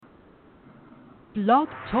Blog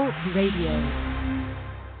Talk Radio.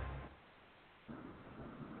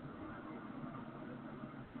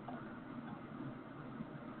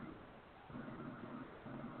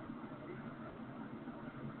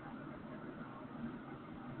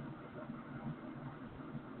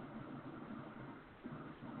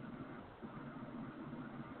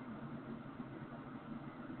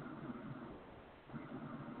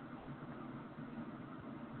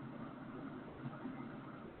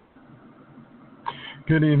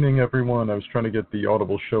 Good evening, everyone. I was trying to get the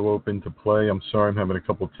Audible show open to play. I'm sorry, I'm having a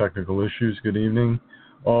couple of technical issues. Good evening.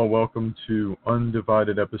 All welcome to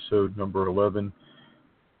Undivided episode number 11,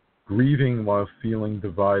 Grieving While Feeling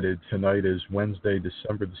Divided. Tonight is Wednesday,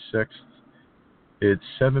 December the 6th. It's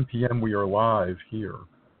 7 p.m. We are live here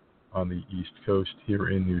on the East Coast, here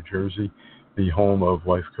in New Jersey, the home of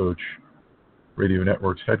Life Coach Radio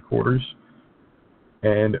Network's headquarters.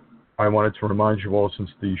 And I wanted to remind you all, since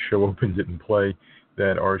the show opened didn't play,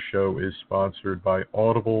 that our show is sponsored by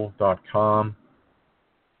Audible.com.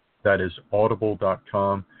 That is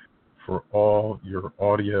Audible.com for all your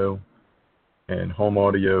audio and home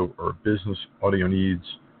audio or business audio needs,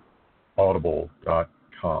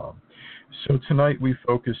 Audible.com. So tonight we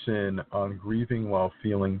focus in on grieving while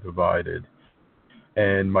feeling divided.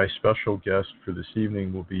 And my special guest for this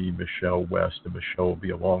evening will be Michelle West, and Michelle will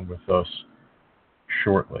be along with us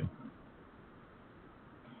shortly.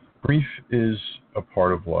 Grief is a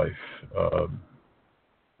part of life.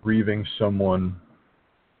 Grieving someone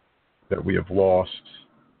that we have lost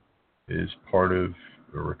is part of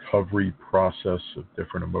the recovery process of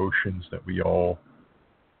different emotions that we all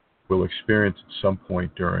will experience at some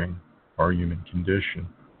point during our human condition.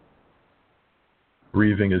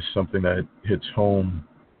 Grieving is something that hits home,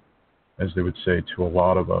 as they would say, to a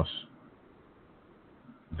lot of us.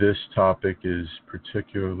 This topic is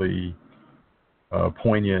particularly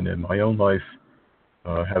poignant in my own life,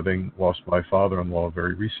 having lost my father-in-law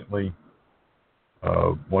very recently.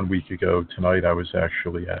 1 week ago tonight, I was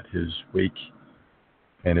actually at his wake,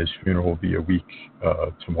 and his funeral will be a week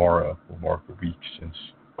tomorrow. Will mark a week since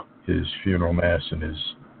his funeral mass and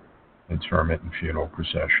his interment and funeral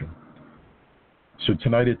procession. So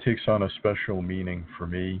tonight it takes on a special meaning for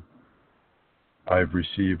me. I've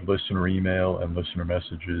received listener email and listener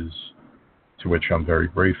messages to which I'm very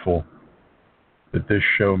grateful. That this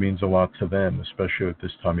show means a lot to them, especially at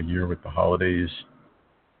this time of year with the holidays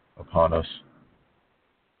upon us.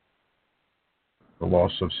 The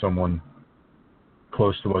loss of someone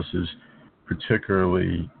close to us is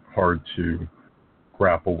particularly hard to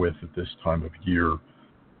grapple with at this time of year.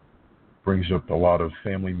 Brings up a lot of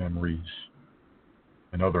family memories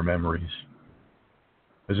and other memories.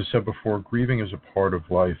 As I said before, grieving is a part of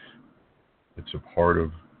life. It's a part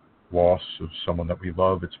of loss of someone that we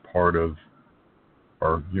love. It's part of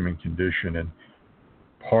our human condition, and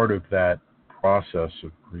part of that process of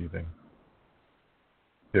grieving,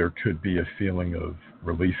 there could be a feeling of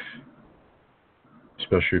relief,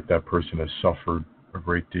 especially if that person has suffered a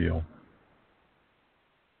great deal.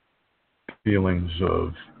 Feelings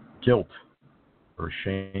of guilt or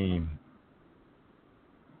shame,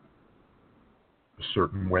 a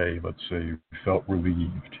certain way, let's say you felt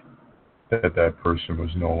relieved that that person was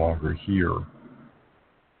no longer here.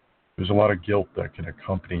 There's a lot of guilt that can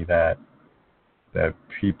accompany that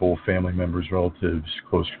people, family members, relatives,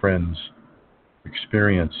 close friends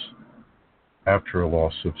experience after a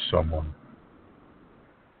loss of someone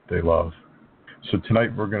they love. So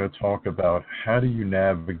tonight we're going to talk about how do you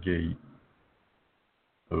navigate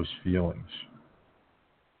those feelings.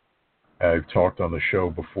 I've talked on the show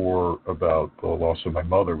before about the loss of my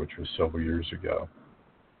mother, which was several years ago.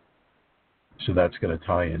 So that's going to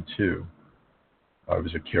tie in too. I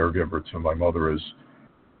was a caregiver to my mother, as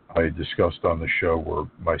I discussed on the show, where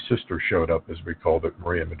my sister showed up, as we called it.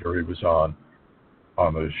 Maria Maduri was on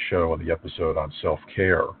the show, on the episode on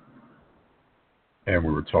self-care. And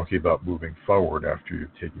we were talking about moving forward after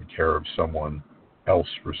you've taken care of someone else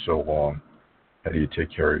for so long. How do you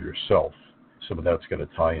take care of yourself? Some of that's going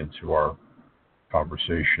to tie into our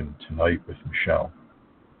conversation tonight with Michelle.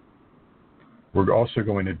 We're also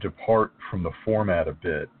going to depart from the format a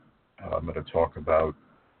bit. I'm going to talk about,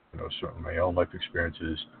 certainly my own life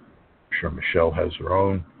experiences. I'm sure Michelle has her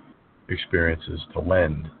own experiences to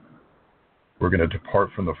lend. We're going to depart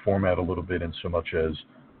from the format a little bit in so much as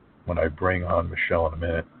when I bring on Michelle in a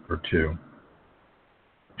minute or two,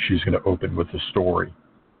 she's going to open with a story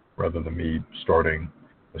rather than me starting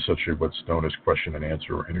essentially what's known as question and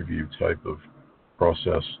answer or interview type of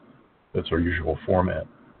process. That's our usual format.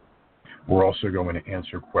 We're also going to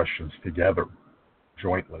answer questions together,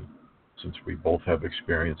 jointly, since we both have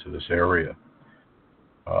experience in this area.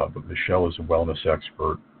 but Michelle is a wellness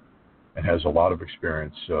expert and has a lot of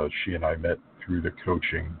experience. She and I met through the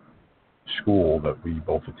coaching school that we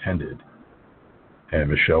both attended, and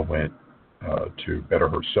Michelle went to better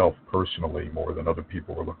herself personally more than other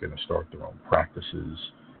people were looking to start their own practices,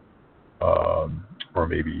 or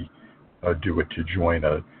maybe do it to join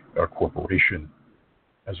a corporation.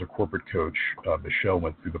 As a corporate coach, Michelle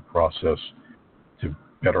went through the process to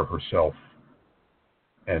better herself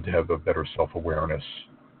and to have a better self-awareness,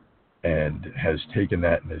 and has taken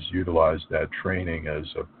that and has utilized that training as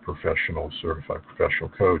a certified professional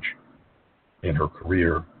coach in her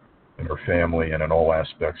career, in her family, and in all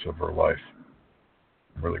aspects of her life.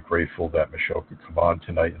 I'm really grateful that Michelle could come on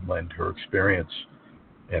tonight and lend her experience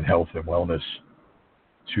in health and wellness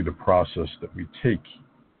to the process that we take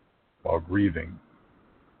while grieving.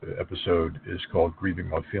 The episode is called Grieving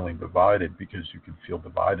While Feeling Divided, because you can feel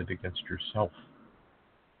divided against yourself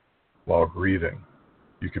while grieving.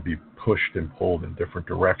 You could be pushed and pulled in different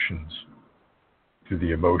directions through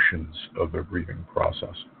the emotions of the grieving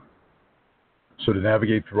process. So to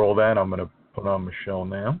navigate through all that, I'm going to put on Michelle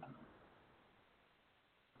now.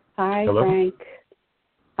 Hi, Hello? Frank.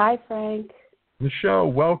 Hi, Frank.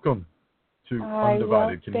 Michelle, welcome to Undivided. Well,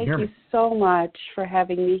 Can you hear me? thank you so much for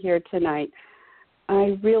having me here tonight.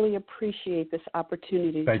 I really appreciate this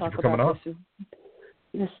opportunity to talk about this.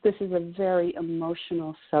 This is a very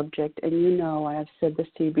emotional subject, and you know, I have said this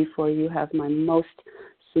to you before, you have my most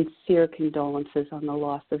sincere condolences on the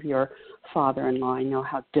loss of your father-in-law. I know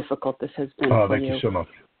how difficult this has been for you. Thank you so much.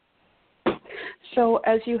 So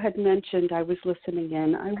as you had mentioned, I was listening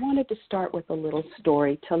in. I wanted to start with a little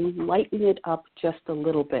story to lighten it up just a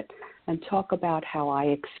little bit and talk about how I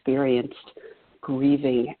experienced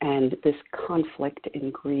grieving and this conflict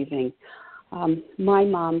in grieving. My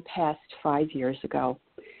mom passed 5 years ago,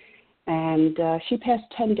 and she passed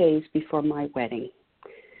 10 days before my wedding.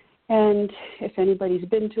 And if anybody's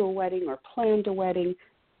been to a wedding or planned a wedding,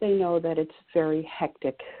 they know that it's very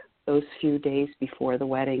hectic those few days before the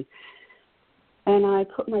wedding. And I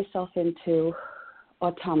put myself into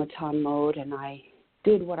automaton mode, and I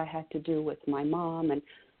did what I had to do with my mom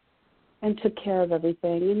and took care of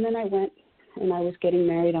everything. And then I went and I was getting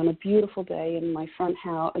married on a beautiful day in my front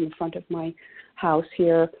house, in the front of my house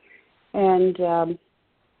here. And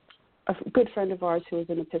a good friend of ours who was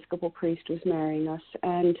an Episcopal priest was marrying us.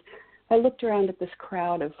 And I looked around at this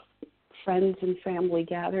crowd of friends and family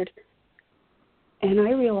gathered, and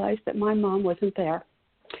I realized that my mom wasn't there.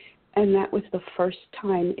 And that was the first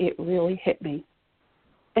time it really hit me.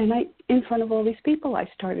 And in front of all these people, I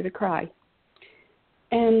started to cry.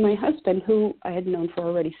 And my husband, who I had known for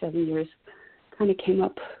already 7 years, kind of came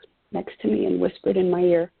up next to me and whispered in my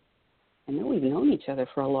ear, I know we've known each other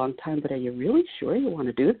for a long time, but are you really sure you want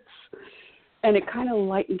to do this? And it kind of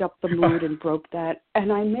lightened up the mood and broke that.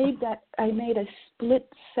 And I made a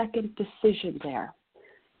split-second decision there,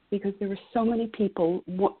 because there were so many people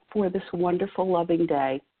for this wonderful, loving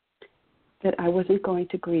day, that I wasn't going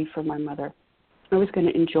to grieve for my mother. I was going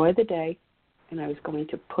to enjoy the day, and I was going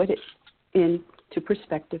to put it into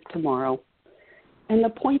perspective tomorrow. And the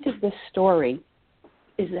point of this story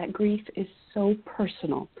is that grief is so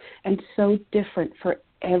personal and so different for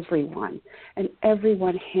everyone, and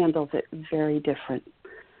everyone handles it very different.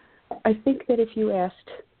 I think that if you asked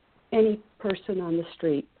any person on the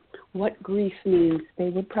street what grief means, they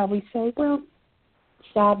would probably say, well,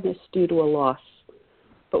 sadness due to a loss.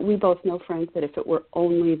 But we both know, Frank, that if it were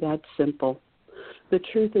only that simple. The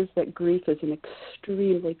truth is that grief is an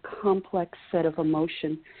extremely complex set of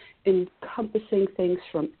emotion, encompassing things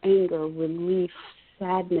from anger, relief,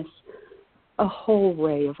 sadness, a whole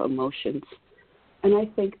array of emotions. And I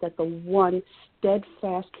think that the one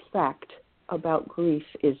steadfast fact about grief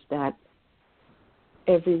is that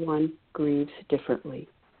everyone grieves differently.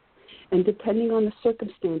 And depending on the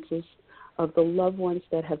circumstances of the loved ones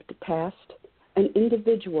that have passed, an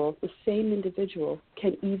individual, the same individual,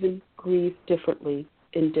 can even grieve differently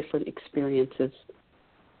in different experiences.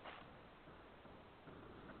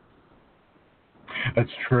 That's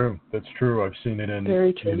true. I've seen it in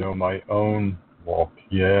Very true. my own walk,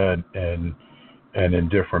 and in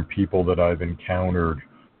different people that I've encountered,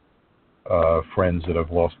 friends that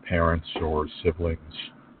have lost parents or siblings.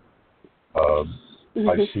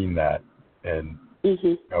 I've seen that, and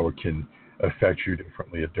how it can affect you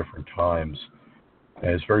differently at different times. And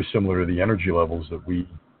it's very similar to the energy levels that we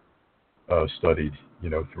studied,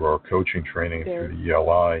 through our coaching training and through the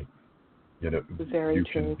ELI. You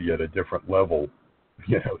can be at a different level,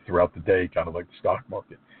 throughout the day, kind of like the stock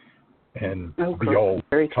market, and be all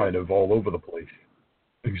kind of all over the place.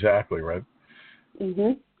 Exactly, right?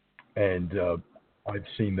 Mm-hmm. And I've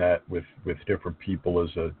seen that with different people, as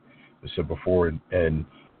I said before, and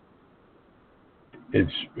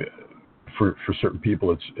it's for certain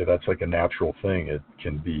people, that's like a natural thing. It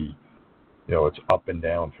can be, it's up and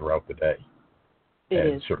down throughout the day,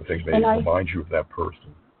 and is. certain things may remind you of that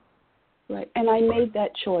person. Right, and I made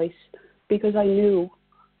that choice because I knew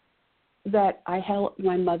that I held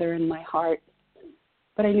my mother in my heart,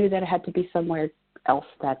 but I knew that it had to be somewhere else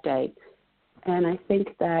that day. And I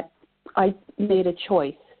think that I made a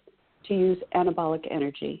choice to use anabolic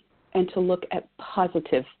energy and to look at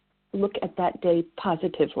that day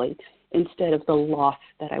positively instead of the loss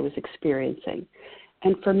that I was experiencing.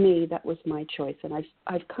 And for me, that was my choice, and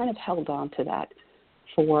I've kind of held on to that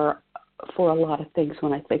for a lot of things.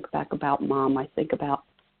 When I think back about Mom, I think about,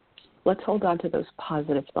 let's hold on to those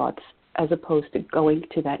positive thoughts as opposed to going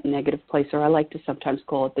to that negative place, or I like to sometimes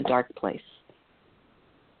call it the dark place.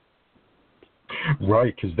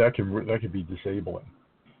 Right, because that can be disabling.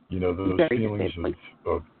 Those Very feelings disabling.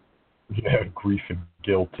 of grief and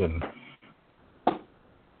guilt and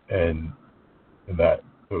that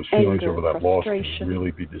those feelings Anger, over that loss frustration. can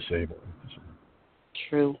really be disabling.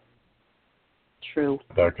 True.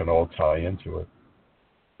 That can all tie into it.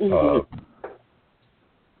 Mm-hmm.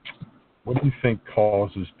 What do you think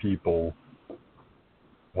causes people,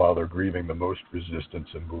 while they're grieving, the most resistance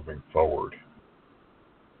in moving forward?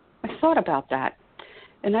 I thought about that,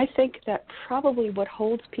 and I think that probably what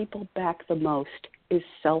holds people back the most is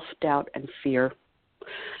self-doubt and fear.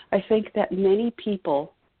 I think that many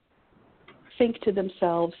people think to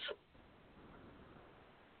themselves,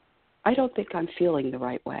 I don't think I'm feeling the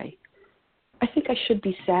right way. I think I should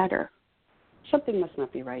be sadder. Something must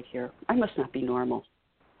not be right here. I must not be normal.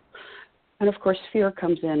 And of course, fear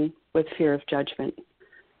comes in with fear of judgment.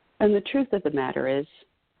 And the truth of the matter is,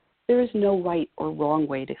 there is no right or wrong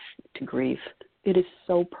way to grieve. It is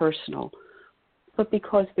so personal. But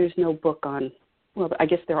because there's no book on, well, I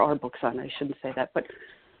guess there are books on, I shouldn't say that, but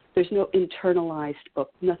there's no internalized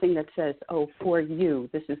book, nothing that says, oh, for you,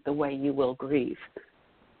 this is the way you will grieve.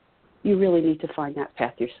 You really need to find that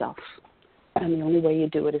path yourself. And the only way you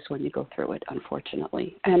do it is when you go through it,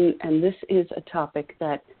 unfortunately. And this is a topic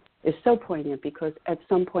that is so poignant because at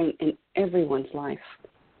some point in everyone's life,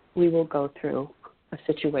 we will go through a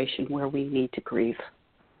situation where we need to grieve.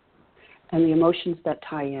 And the emotions that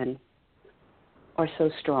tie in are so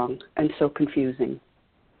strong and so confusing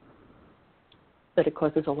that it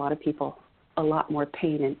causes a lot of people a lot more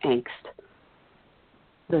pain and angst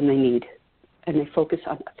than they need. And they focus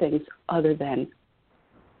on things other than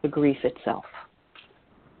the grief itself.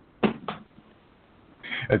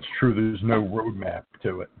 It's true. There's no roadmap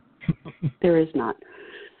to it. There is not.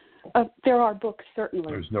 There are books, certainly,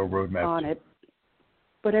 there's no roadmap on it.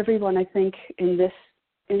 But everyone, I think, in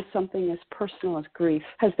something as personal as grief,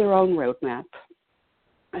 has their own roadmap.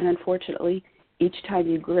 And unfortunately, each time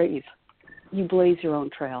you grieve, you blaze your own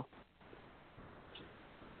trail.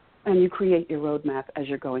 And you create your roadmap as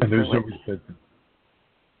you're going through it.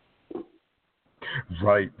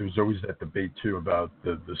 Right. There's always that debate, too, about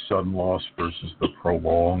the sudden loss versus the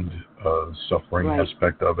prolonged suffering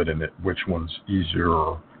aspect of it, and which one's easier,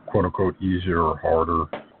 or quote-unquote easier or harder,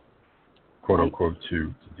 quote-unquote,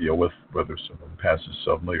 to deal with, whether someone passes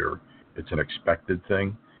suddenly or it's an expected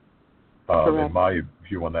thing. And my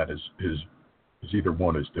view on that is either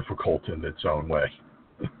one is difficult in its own way.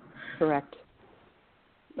 Correct.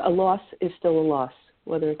 A loss is still a loss,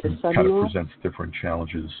 whether it's a sudden loss. Kind of presents different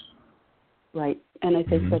challenges. Right, and I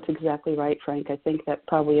think that's exactly right, Frank. I think that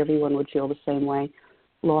probably everyone would feel the same way.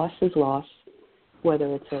 Loss is loss,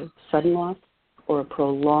 whether it's a sudden loss or a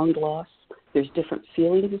prolonged loss. There's different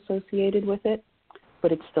feelings associated with it,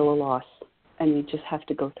 but it's still a loss, and you just have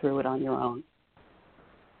to go through it on your own.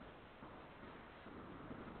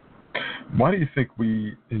 Why do you think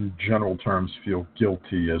we, in general terms, feel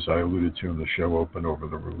guilty, as I alluded to in the show open, over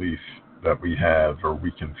the relief that we have or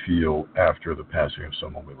we can feel after the passing of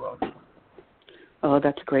someone we love? Oh,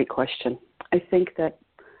 that's a great question. I think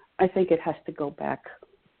it has to go back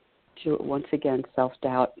to, once again,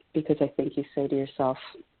 self-doubt, because I think you say to yourself,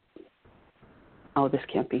 oh, this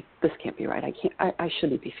can't be right. I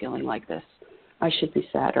shouldn't be feeling like this. I should be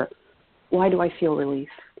sadder. Why do I feel relief?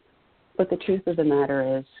 But the truth of the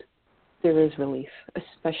matter is, there is relief,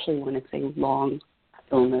 especially when it's a long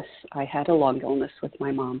illness. I had a long illness with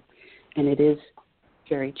my mom, and it is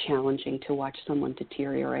very challenging to watch someone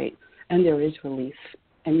deteriorate. And there is relief,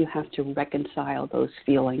 and you have to reconcile those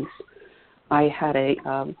feelings. I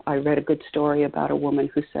read a good story about a woman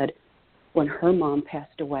who said when her mom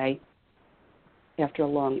passed away after a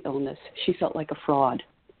long illness, she felt like a fraud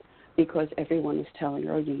because everyone was telling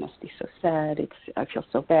her, oh, you must be so sad. I feel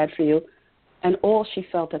so bad for you. And all she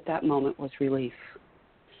felt at that moment was relief.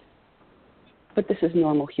 But this is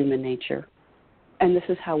normal human nature. And this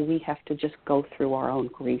is how we have to just go through our own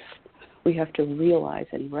grief. We have to realize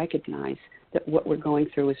and recognize that what we're going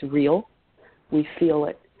through is real, we feel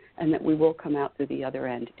it, and that we will come out through the other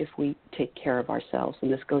end if we take care of ourselves.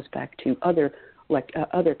 And this goes back to other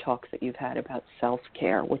talks that you've had about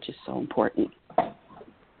self-care, which is so important.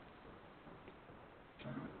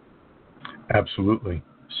 Absolutely.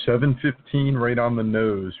 7:15, right on the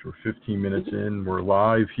nose. We're 15 minutes in. We're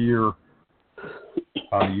live here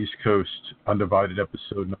on the East Coast, Undivided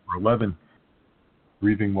episode number 11,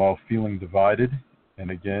 Grieving While Feeling Divided.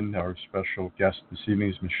 And again, our special guest this evening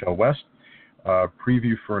is Michelle West.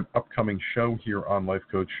 Preview for an upcoming show here on Life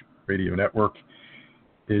Coach Radio Network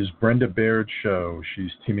is Brenda Baird's show.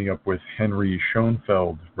 She's teaming up with Henry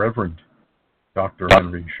Schoenfeld, Reverend Dr.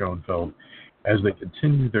 Henry Schoenfeld, as they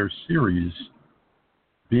continue their series,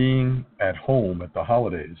 Being at Home at the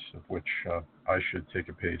Holidays, of which I should take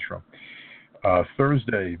a page from.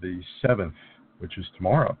 Thursday, the 7th, which is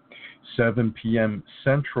tomorrow, 7 p.m.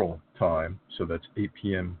 Central Time, so that's 8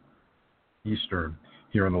 p.m. Eastern,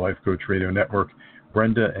 here on the Life Coach Radio Network.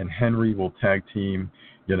 Brenda and Henry will tag team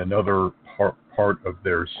yet another part of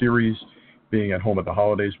their series, Being at Home at the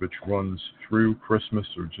Holidays, which runs through Christmas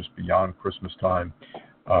or just beyond Christmas time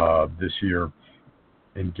this year,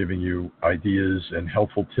 in giving you ideas and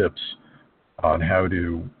helpful tips on how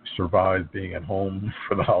to survive being at home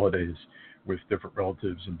for the holidays with different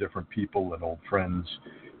relatives and different people and old friends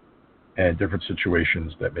and different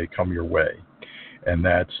situations that may come your way. And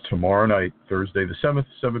that's tomorrow night, Thursday the 7th,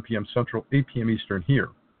 7 p.m. Central, 8 p.m. Eastern, here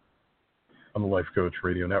on the Life Coach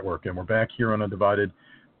Radio Network. And we're back here on Undivided.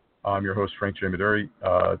 I'm your host, Frank J. Maduri,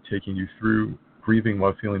 taking you through Grieving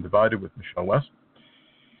While Feeling Divided with Michelle West.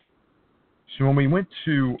 So when we went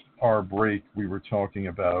to our break, we were talking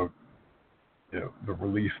about the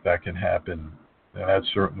relief that can happen, and that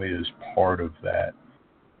certainly is part of that.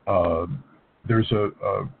 There's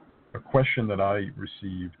a question that I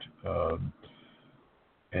received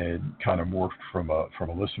and kind of morphed from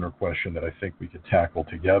a listener question that I think we could tackle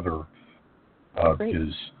together,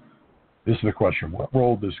 because this is the question: what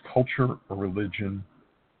role does culture or religion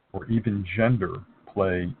or even gender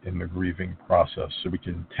play in the grieving process? So we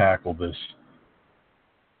can tackle this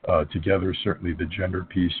together, certainly the gender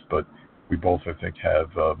piece, but we both, I think,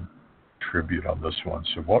 have tribute on this one.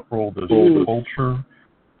 So what role does culture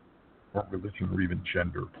or religion or even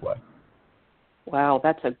gender play? Wow,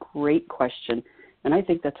 that's a great question. And I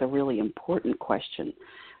think that's a really important question,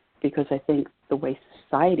 because I think the way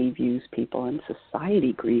society views people and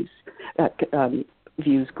society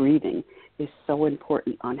views grieving is so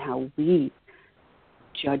important on how we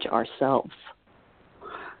judge ourselves.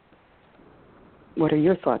 What are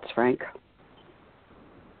your thoughts, Frank?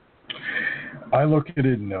 I look at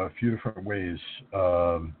it in a few different ways.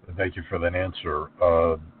 Thank you for that answer.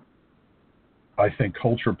 I think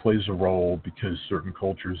culture plays a role because certain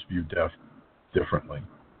cultures view death differently.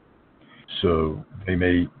 So they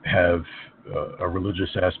may have a religious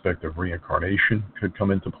aspect of reincarnation could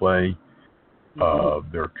come into play.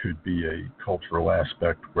 There could be a cultural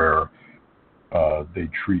aspect where they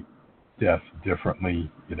treat death differently.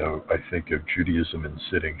 I think of Judaism and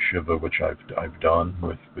sitting Shiva, which I've done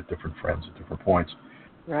with different friends at different points.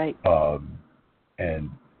 Right. And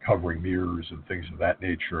covering mirrors and things of that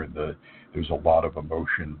nature, and there's a lot of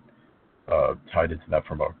emotion tied into that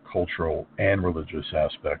from a cultural and religious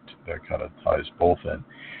aspect that kind of ties both in.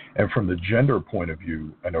 And from the gender point of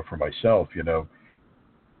view, I know for myself,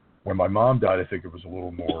 when my mom died, I think it was a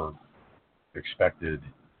little more expected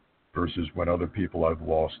versus when other people I've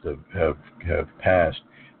lost have passed,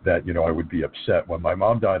 that, I would be upset. When my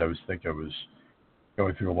mom died, I was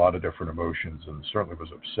going through a lot of different emotions and certainly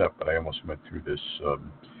was upset, but I almost went through this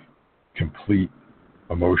complete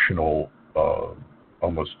emotional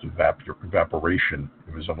almost evaporation.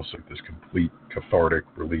 It was almost like this complete cathartic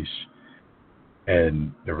release.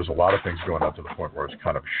 And there was a lot of things going on to the point where I was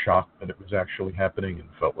kind of shocked that it was actually happening and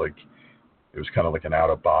felt like it was kind of like an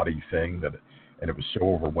out-of-body thing, and it was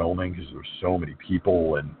so overwhelming because there were so many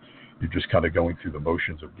people, and you're just kind of going through the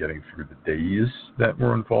motions of getting through the days that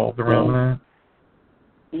were involved around that.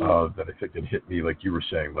 That I think it hit me, like you were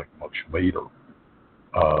saying, like much later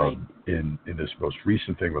in this most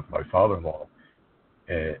recent thing with my father-in-law.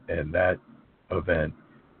 And that event,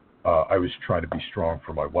 I was trying to be strong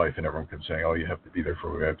for my wife, and everyone kept saying, oh, you have to be there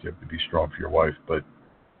for your wife, you have to be strong for your wife. But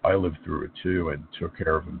I lived through it too and took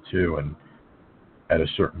care of him too. And at a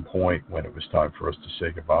certain point when it was time for us to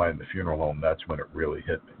say goodbye in the funeral home, that's when it really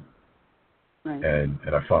hit me. Right. And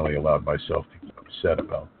I finally allowed myself to get upset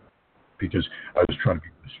about because I was trying to be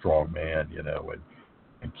a strong man,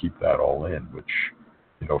 and keep that all in, which,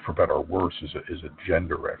 for better or worse, is a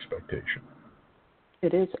gender expectation.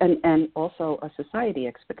 It is, and also a society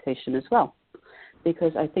expectation as well,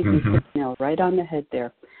 because I think you hit the nail right on the head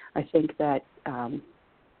there. I think that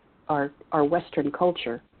our Western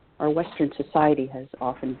culture, our Western society has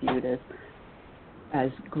often viewed as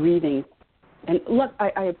grieving. And look,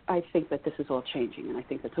 I think that this is all changing, and I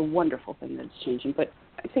think that's a wonderful thing that it's changing. But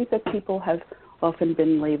I think that people have often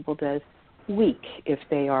been labeled as weak if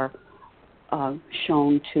they are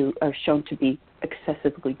shown to be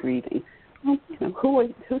excessively grieving. Well,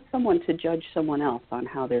 who's someone to judge someone else on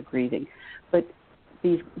how they're grieving? But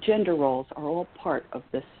these gender roles are all part of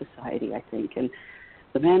this society, I think. And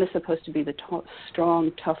the man is supposed to be the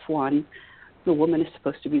strong, tough one. The woman is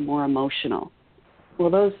supposed to be more emotional.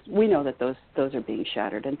 Well, we know that those are being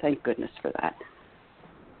shattered, and thank goodness for that.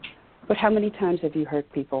 But how many times have you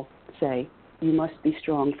heard people say, you must be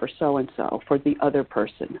strong for so-and-so, for the other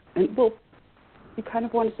person? And, well, you kind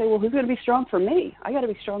of want to say, well, who's going to be strong for me? I got to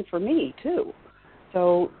be strong for me, too.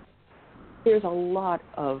 So there's a lot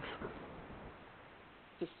of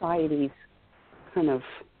society's kind of,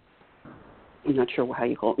 I'm not sure how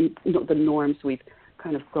you call it, the norms we've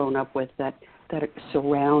kind of grown up with that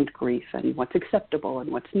surround grief and what's acceptable and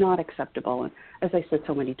what's not acceptable. And as I said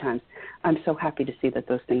so many times, I'm so happy to see that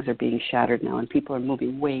those things are being shattered now and people are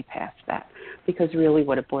moving way past that, because really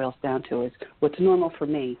what it boils down to is what's normal for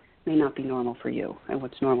me may not be normal for you, and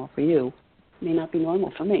what's normal for you may not be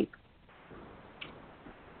normal for me.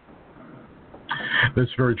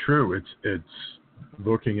 That's very true. It's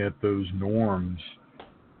looking at those norms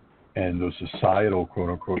and those societal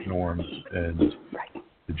quote-unquote norms and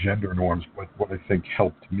the gender norms. But what I think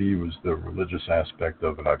helped me was the religious aspect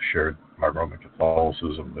of it. I've shared my Roman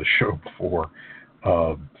Catholicism on the show before.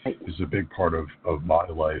 Is a big part of my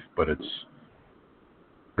life, but part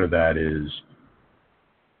of that is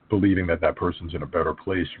believing that person's in a better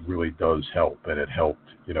place really does help. And it helped,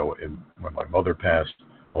 when my mother passed,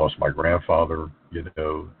 I lost my grandfather,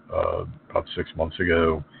 about 6 months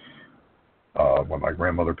ago. When my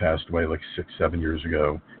grandmother passed away, like 7 years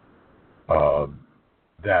ago.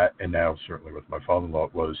 That, and now certainly with my father-in-law,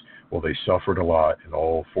 they suffered a lot in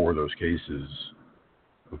all four of those cases,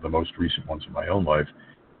 the most recent ones in my own life,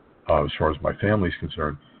 as far as my family's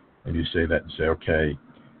concerned. And you say that and say, okay,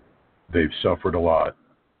 they've suffered a lot.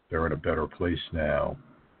 They're in a better place now,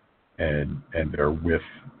 and they're with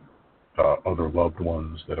other loved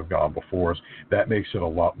ones that have gone before us. That makes it a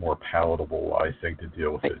lot more palatable, I think, to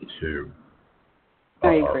deal with it too.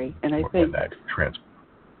 I agree, and I think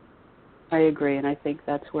I agree, and I think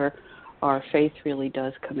that's where our faith really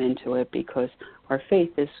does come into it, because our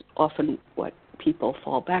faith is often what people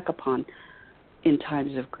fall back upon in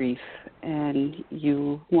times of grief, and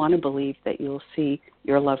you want to believe that you'll see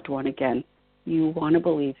your loved one again. You want to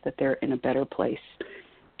believe that they're in a better place,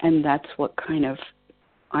 and that's what kind of,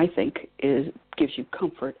 I think, gives you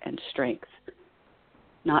comfort and strength,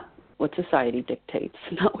 not what society dictates,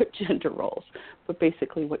 not what gender roles, but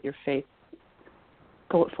basically what your faith,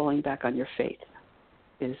 falling back on your faith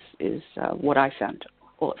is what I found,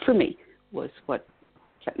 well, for me, was what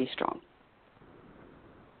kept me strong.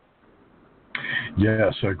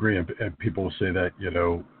 Yes, I agree. And people say that,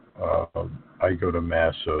 I go to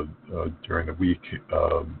Mass during the week,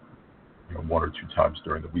 1 or 2 times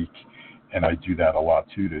during the week. And I do that a lot,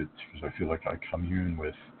 too, because I feel like I commune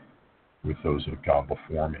with those that have gone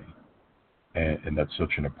before me. And that's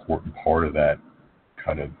such an important part of that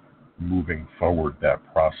kind of moving forward, that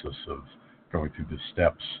process of going through the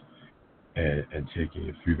steps and taking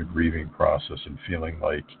it through the grieving process and feeling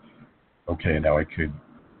like, okay, now I could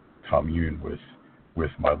commune with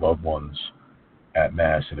my loved ones at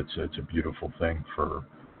Mass, and it's a beautiful thing for,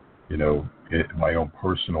 my own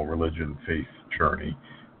personal religion, faith journey,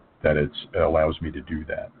 that it allows me to do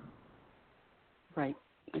that. Right.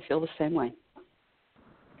 I feel the same way.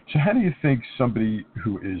 So how do you think somebody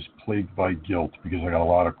who is plagued by guilt, because I got a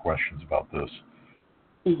lot of questions about this,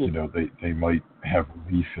 they might have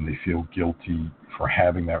relief and they feel guilty for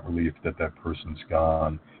having that relief that person's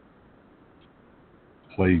gone,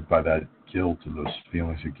 plagued by that guilt and those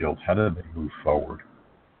feelings of guilt, how do they move forward?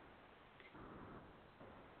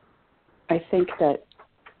 I think that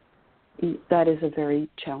is a very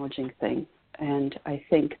challenging thing. And I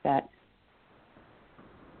think that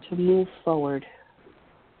to move forward,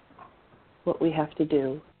 what we have to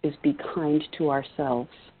do is be kind to ourselves,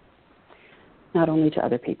 not only to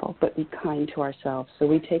other people, but be kind to ourselves. So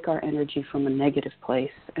we take our energy from a negative place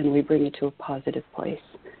and we bring it to a positive place.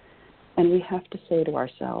 And we have to say to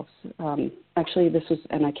ourselves, actually this was,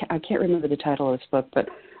 and I can't remember the title of this book, but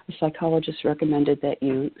A psychologist recommended that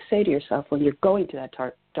you say to yourself, when you're going to that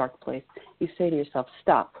dark place, you say to yourself,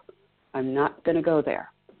 stop, I'm not going to go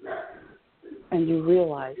there. And you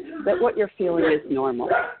realize that what you're feeling is normal.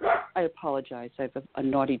 I apologize. I have a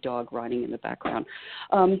naughty dog running in the background.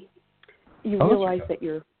 You realize that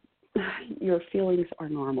your feelings are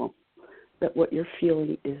normal, that what you're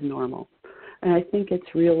feeling is normal. And I think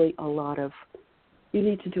it's really you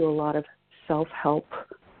need to do a lot of self-help,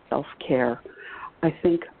 self-care. I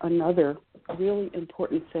think another really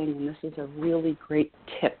important thing, and this is a really great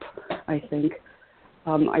tip, I think,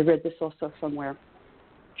 I read this also somewhere,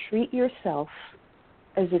 treat yourself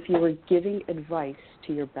as if you were giving advice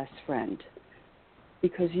to your best friend.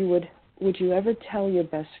 Because would you ever tell your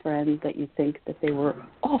best friend that you think that they were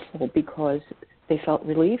awful because they felt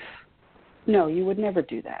relief? No, you would never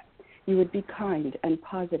do that. You would be kind and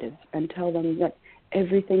positive and tell them that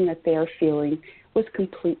everything that they are feeling was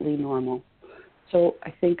completely normal. So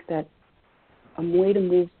I think that a way to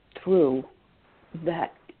move through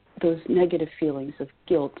those negative feelings of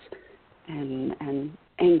guilt and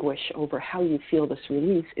anguish over how you feel this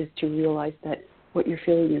relief is to realize that what you're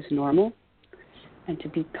feeling is normal and to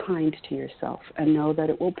be kind to yourself and know that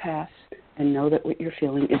it will pass and know that what you're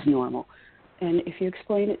feeling is normal. And if you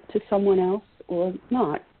explain it to someone else or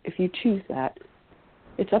not, if you choose that,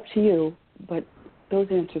 it's up to you, but those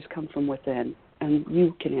answers come from within, and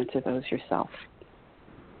you can answer those yourself.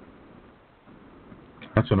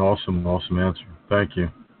 That's an awesome answer. Thank you.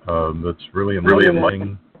 That's really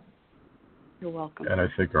enlightening. You're welcome. And I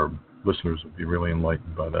think our listeners will be really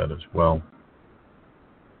enlightened by that as well.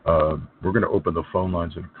 We're going to open the phone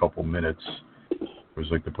lines in a couple minutes. I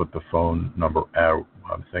always like to put the phone number out.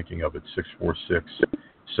 I'm thinking of it,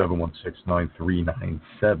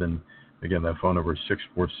 646-716-9397. Again, that phone number is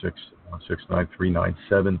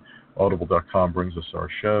 646-716-9397. Audible.com brings us our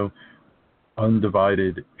show.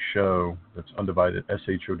 Undivided show, that's undivided,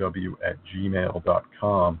 SHOW,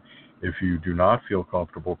 @gmail.com. If you do not feel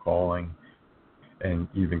comfortable calling and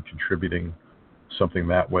even contributing something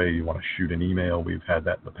that way, you want to shoot an email. We've had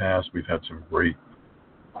that in the past. We've had some great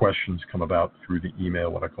questions come about through the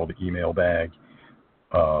email, what I call the email bag,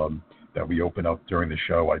 that we open up during the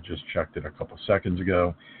show. I just checked it a couple seconds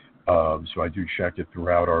ago. So I do check it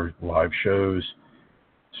throughout our live shows.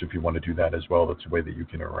 So if you want to do that as well, that's a way that you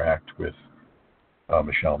can interact with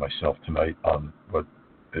Michelle and myself tonight on what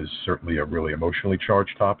is certainly a really emotionally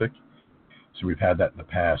charged topic. So we've had that in the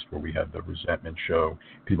past where we had the resentment show.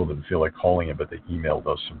 People didn't feel like calling in, but they emailed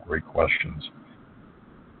us some great questions.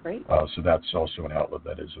 Great. So that's also an outlet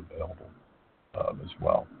that is available as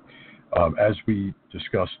well. As we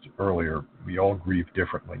discussed earlier, we all grieve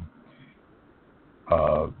differently.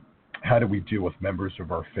 How do we deal with members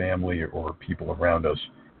of our family or people around us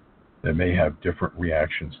that may have different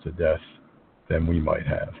reactions to death than we might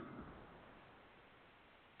have?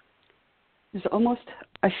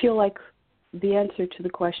 I feel like the answer to the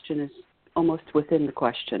question is almost within the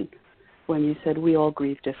question when you said we all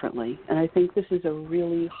grieve differently. And I think this is a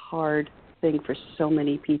really hard thing for so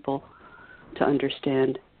many people to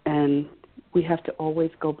understand. And we have to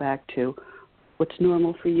always go back to what's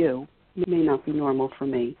normal for you may not be normal for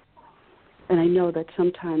me. And I know that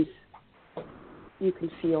sometimes you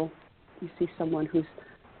see someone who's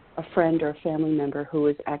a friend or a family member who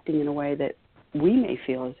is acting in a way that we may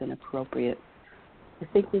feel is inappropriate. I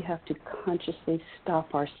think we have to consciously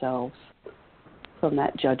stop ourselves from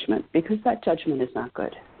that judgment, because that judgment is not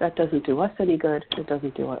good. That doesn't do us any good. It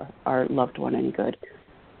doesn't do our loved one any good.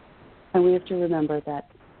 And we have to remember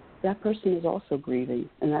that that person is also grieving,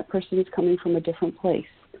 and that person is coming from a different place.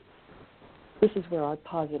 This is where our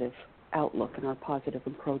positive outlook and our positive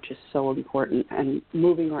approach is so important, and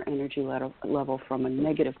moving our energy level from a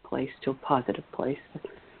negative place to a positive place,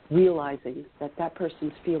 realizing that that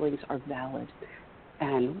person's feelings are valid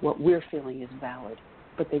and what we're feeling is valid,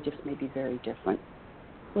 but they just may be very different.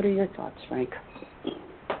 What are your thoughts, Frank?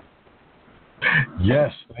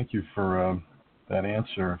 Yes, thank you for that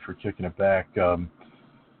answer, for kicking it back.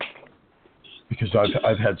 Because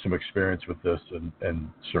I've had some experience with this, and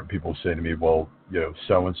certain people say to me, well,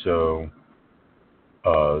 so-and-so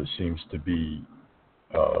seems to be,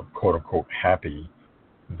 quote-unquote, happy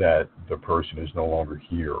that the person is no longer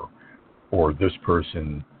here, or this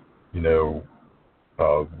person,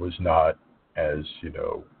 was not as,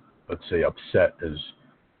 let's say, upset as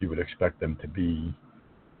you would expect them to be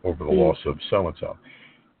over the loss of so-and-so.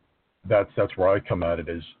 That's where I come at it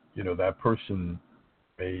is, that person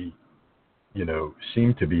may,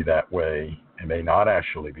 seem to be that way and may not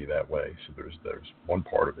actually be that way. So there's one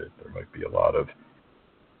part of it. There might be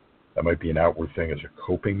that might be an outward thing as a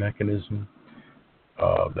coping mechanism.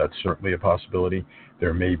 That's certainly a possibility.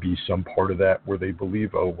 There may be some part of that where they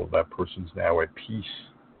believe, oh, well, that person's now at peace.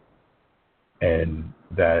 And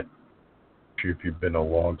that if you've been in a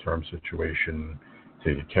long-term situation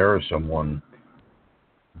taking care of someone,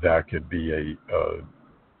 that could be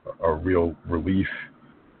a real relief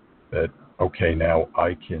that, okay, now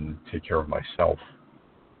I can take care of myself.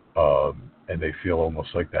 And they feel almost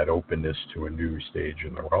like that openness to a new stage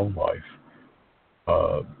in their own life.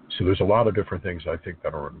 So there's a lot of different things I think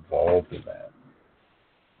that are involved in that.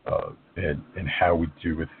 And how we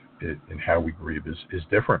do with it and how we grieve is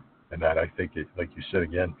different. And that I think, like you said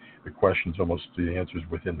again, the question's almost the answer's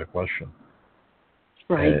within the question.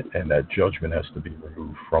 Right. And that judgment has to be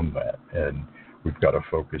removed from that. And we've got to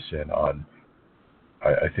focus in on,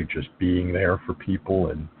 I think, just being there for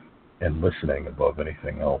people and listening above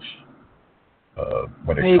anything else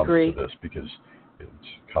when it comes to this, because it's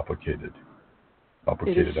complicated.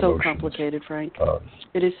 It is so emotions. Complicated, Frank.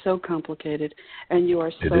 It is so complicated, and you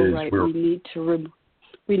are so right. We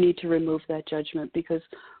need to remove that judgment, because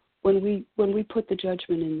when we put the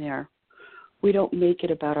judgment in there, we don't make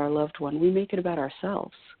it about our loved one. We make it about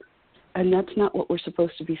ourselves, and that's not what we're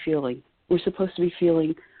supposed to be feeling. We're supposed to be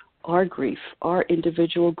feeling our grief, our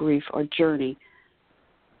individual grief, our journey,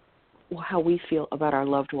 how we feel about our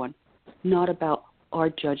loved one, not about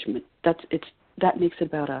our judgment. That makes it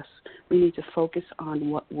about us. We need to focus on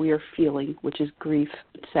what we're feeling, which is grief,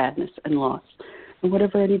 sadness, and loss. And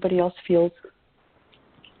whatever anybody else feels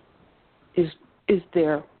is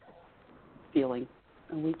their feeling.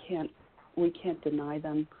 And we can't deny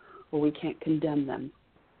them, or we can't condemn them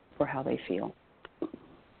for how they feel.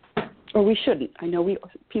 Or we shouldn't. I know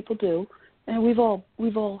people do, and we've all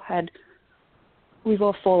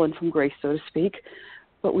fallen from grace, so to speak.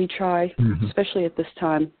 But we try, especially at this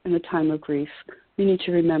time, in the time of grief, we need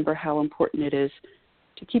to remember how important it is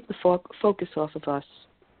to keep the focus off of us,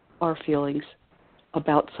 our feelings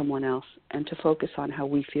about someone else, and to focus on how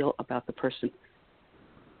we feel about the person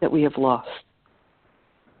that we have lost.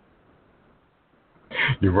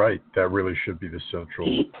 You're right. That really should be the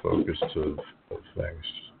central focus of things.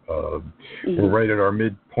 We're right at our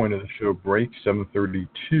midpoint of the show break,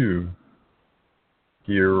 7:32.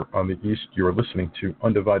 Here on the East, you're listening to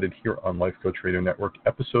Undivided here on Life Coach Radio Network,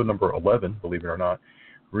 episode number 11, believe it or not,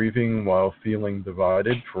 Grieving While Feeling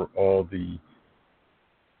Divided. For all the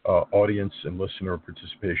audience and listener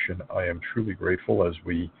participation, I am truly grateful as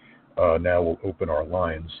we now will open our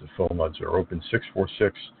lines. The phone lines are open,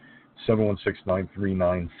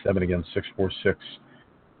 646-716-9397. Again,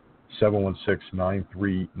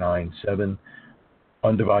 646-716-9397.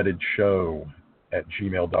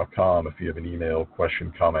 undividedshow@gmail.com if you have an email,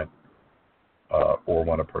 question, comment, or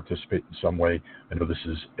want to participate in some way. I know this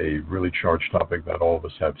is a really charged topic that all of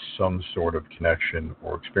us have some sort of connection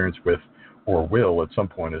or experience with, or will at some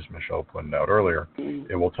point, as Michelle pointed out earlier.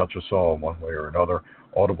 It will touch us all in one way or another.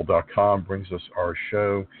 Audible.com brings us our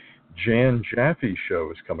show. Jan Jaffe's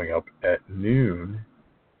show is coming up at noon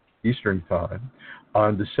Eastern Time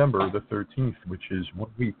on December the 13th, which is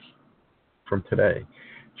 1 week from today.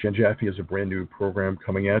 Jan Jaffe has a brand new program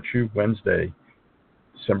coming at you Wednesday,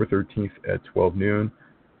 December 13th at 12 noon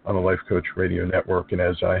on the Life Coach Radio Network. And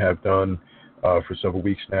as I have done for several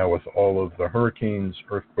weeks now with all of the hurricanes,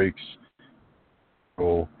 earthquakes,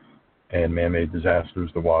 and man-made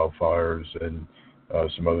disasters, the wildfires, and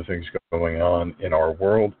some other things going on in our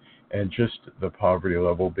world, and just the poverty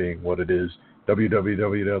level being what it is,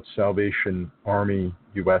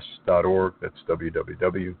 www.salvationarmyus.org. That's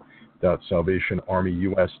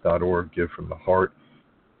www.salvationarmyus.org. Give from the heart.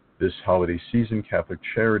 This holiday season, Catholic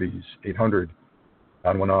Charities,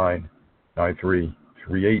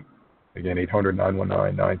 800-919-9338. Again,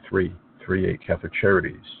 800-919-9338. Catholic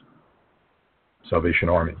Charities, Salvation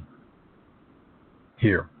Army,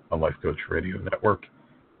 here on Life Coach Radio Network.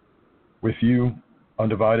 With you,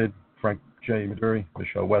 Undivided, Frank J. Maduri,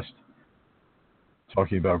 Michelle West,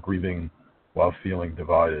 talking about grieving while feeling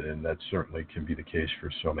divided, and that certainly can be the case for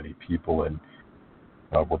so many people. And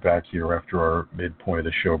we're back here after our midpoint of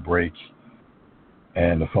the show break,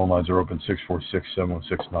 and the phone lines are open,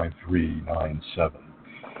 646-716-9397.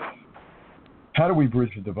 How do we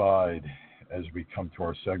bridge the divide as we come to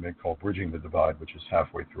our segment called Bridging the Divide, which is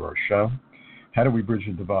halfway through our show? How do we bridge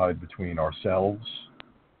the divide between ourselves,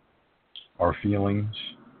 our feelings,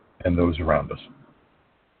 and those around us?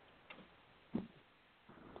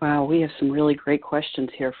 Wow, we have some really great questions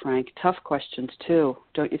here, Frank. Tough questions, too,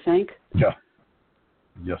 don't you think? Yeah.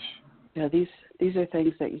 Yes. Yeah, these are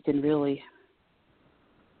things that you can really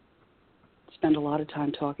spend a lot of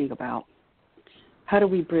time talking about. How do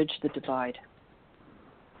we bridge the divide?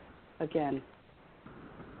 Again,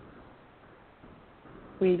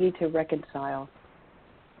 we need to reconcile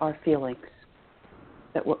our feelings,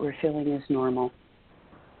 that what we're feeling is normal.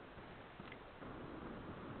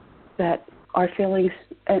 That our feelings,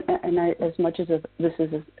 and as much as this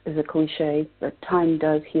is a cliche, that time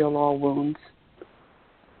does heal all wounds.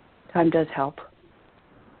 Time does help.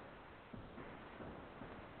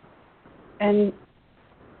 And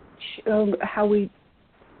how we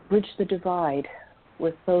bridge the divide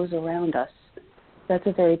with those around us, that's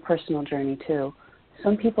a very personal journey too.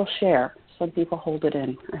 Some people share, some people hold it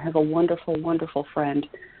in. I have a wonderful, wonderful friend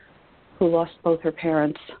who lost both her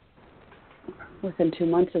parents within 2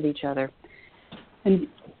 months of each other and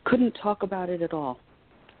couldn't talk about it at all,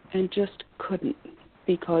 and just couldn't,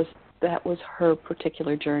 because that was her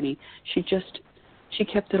particular journey. She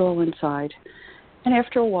kept it all inside. And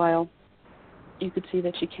after a while, you could see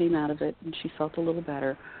that she came out of it and she felt a little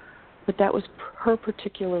better. But that was her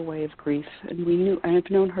particular way of grief. And we knew, and I've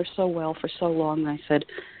known her so well for so long, and I said,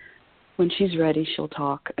 when she's ready, she'll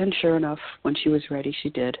talk. And sure enough, when she was ready, she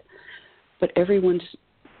did. But everyone's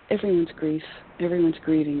grief, everyone's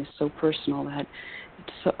grieving is so personal that,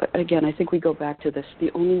 again, I think we go back to this. The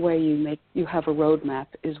only way you have a roadmap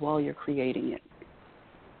is while you're creating it.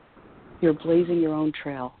 You're blazing your own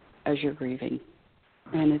trail as you're grieving.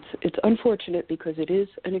 And it's unfortunate because it is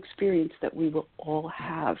an experience that we will all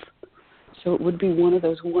have. So it would be one of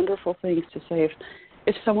those wonderful things to say,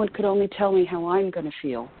 if someone could only tell me how I'm going to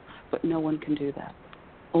feel, but no one can do that.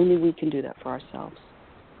 Only we can do that for ourselves.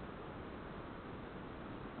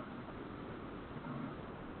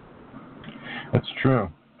 That's true.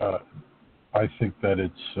 I think that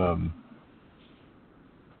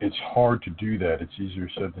it's hard to do that. It's easier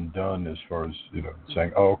said than done, as far as,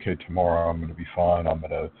 saying, oh, okay, tomorrow I'm going to be fine. I'm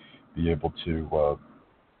going to be able to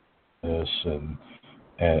this,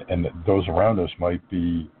 and those around us might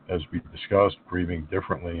be, as we discussed, grieving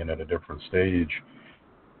differently and at a different stage.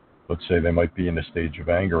 Let's say they might be in a stage of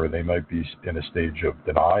anger, or they might be in a stage of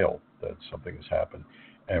denial that something has happened,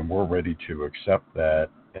 and we're ready to accept that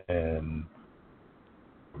and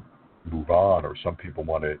move on. Or some people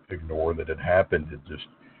want to ignore that it happened and just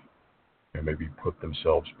maybe put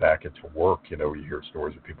themselves back into work. You hear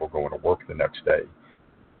stories of people going to work the next day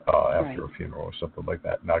after a funeral or something like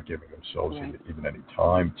that, not giving themselves even any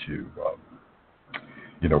time to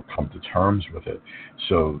come to terms with it.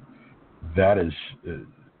 So that is,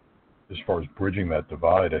 as far as bridging that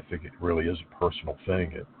divide, I think it really is a personal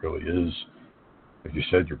thing. It really is, like you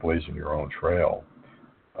said, you're blazing your own trail.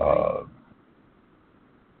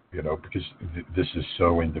 Because this is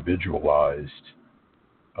so individualized,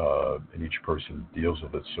 and each person deals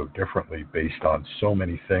with it so differently based on so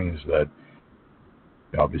many things that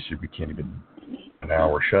obviously we can't even an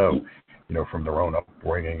hour show, from their own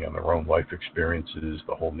upbringing and their own life experiences,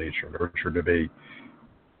 the whole nature-nurture debate.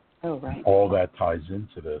 Oh, right. All that ties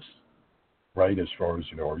into this, right? As far as,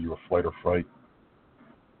 are you a flight or fright?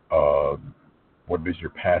 What is your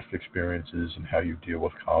past experiences and how you deal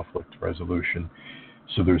with conflict resolution?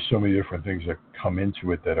 So there's so many different things that come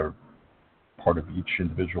into it that are part of each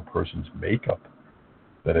individual person's makeup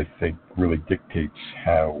that I think really dictates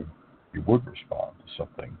how you would respond to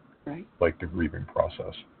something like the grieving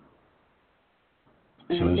process.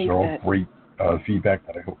 And so these are all great feedback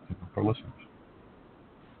that I hope for listeners.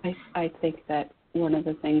 I think that one of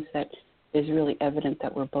the things that is really evident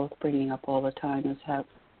that we're both bringing up all the time is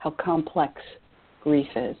how complex grief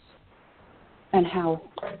is, and how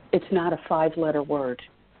it's not a 5-letter word.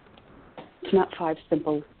 It's not 5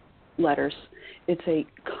 simple letters. It's a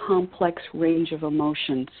complex range of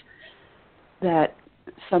emotions that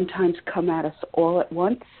sometimes come at us all at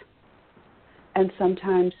once and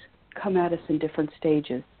sometimes come at us in different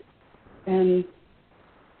stages. And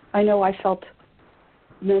I know I felt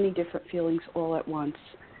many different feelings all at once,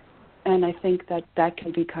 and I think that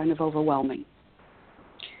can be kind of overwhelming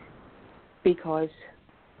because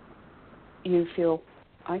you feel,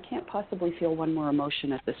 I can't possibly feel one more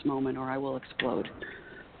emotion at this moment or I will explode.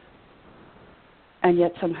 And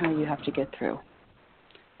yet somehow you have to get through.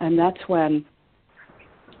 And that's when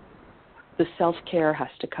the self-care has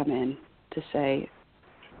to come in to say,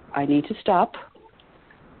 I need to stop.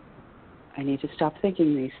 I need to stop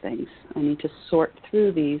thinking these things. I need to sort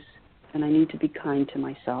through these, and I need to be kind to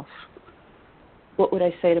myself. What would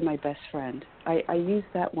I say to my best friend? I use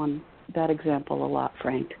that example a lot,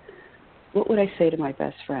 Frank. What would I say to my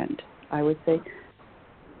best friend? I would say,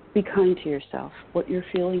 be kind to yourself. What you're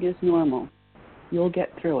feeling is normal. You'll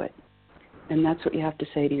get through it. And that's what you have to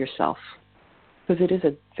say to yourself, because it is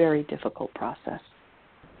a very difficult process.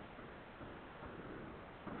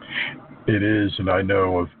 It is, and I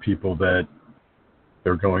know of people that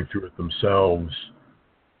they're going through it themselves,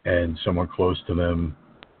 and someone close to them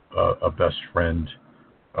a best friend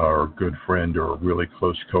or a good friend or a really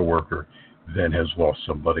close coworker then has lost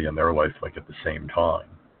somebody in their life like at the same time.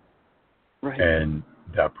 Right. And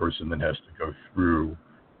that person then has to go through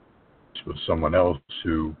with someone else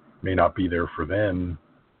who may not be there for them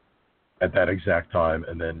at that exact time,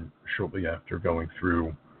 and then shortly after going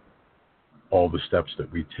through all the steps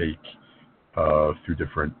that we take through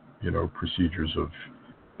different, procedures of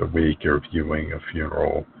the wake or viewing, a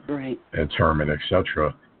funeral, right, interment,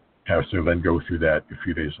 etc., has to then go through that a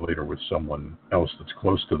few days later with someone else that's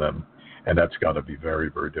close to them, and that's got to be very,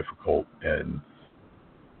 very difficult, and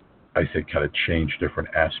I think kind of change different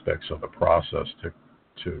aspects of the process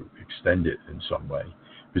to extend it in some way,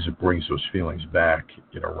 because it brings those feelings back,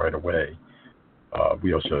 right away.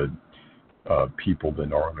 We also had people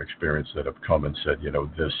in our own experience that have come and said,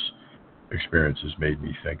 this experience has made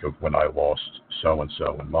me think of when I lost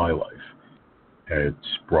so-and-so in my life. And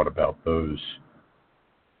it's brought about those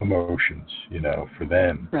emotions, for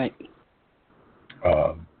them. Right.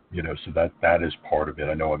 So that is part of it.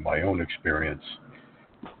 I know in my own experience,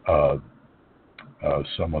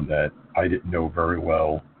 someone that I didn't know very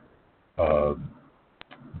well,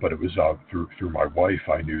 but it was through my wife.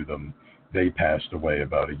 I knew them. They passed away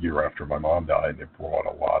about a year after my mom died, and it brought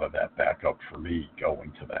a lot of that back up for me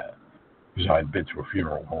going to that, because I'd been to a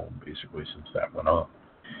funeral home basically since that went on.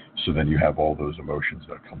 So then you have all those emotions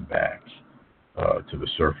that come back to the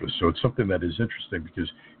surface. So it's something that is interesting, because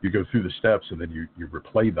you go through the steps and then you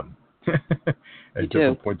replay them. At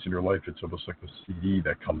different points in your life, it's almost like a CD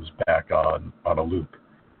that comes back on a loop,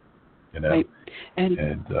 Right. And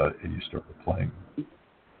you start replaying.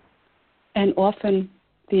 And often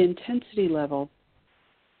the intensity level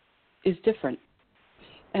is different.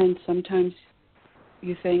 And sometimes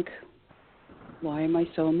you think, why am I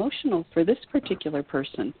so emotional for this particular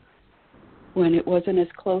person when it wasn't as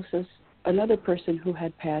close as another person who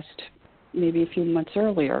had passed maybe a few months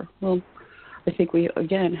earlier? Well, I think we,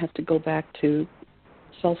 again, have to go back to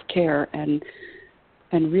self-care and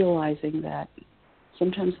realizing that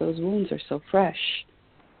sometimes those wounds are so fresh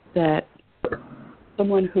that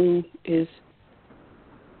someone who is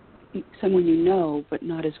someone you know but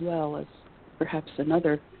not as well as perhaps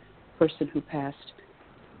another person who passed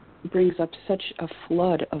brings up such a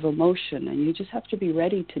flood of emotion, and you just have to be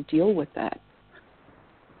ready to deal with that.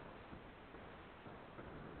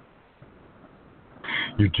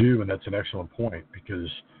 You do, and that's an excellent point, because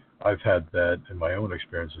I've had that in my own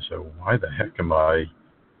experience. And so why the heck am I,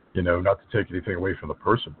 not to take anything away from the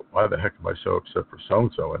person, but why the heck am I so upset for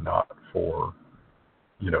so-and-so and not for,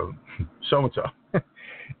 so-and-so?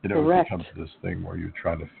 It becomes this thing where you're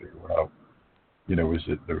trying to figure out, is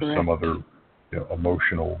it there's some other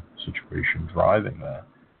emotional situation driving that?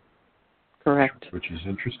 Correct. Which is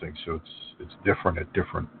interesting. So it's different at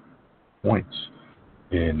different points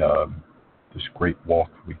in this great walk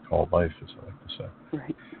we call life, as I like to say.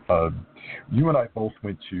 Right. You and I both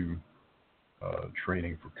went to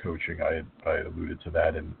training for coaching. I alluded to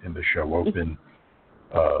that in the show open.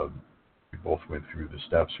 We both went through the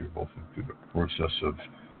steps. We both went through the process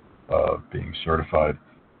of being certified.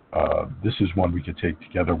 This is one we could take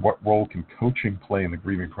together. What role can coaching play in the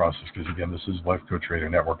grieving process? Because, again, this is Life Coach Radio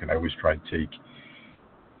Network, and I always try and take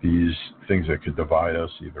these things that could divide us,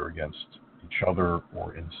 either against each other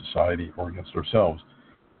or in society or against ourselves,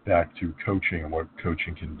 back to coaching and what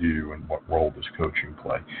coaching can do and what role does coaching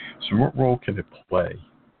play. So what role can it play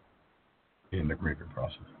in the grieving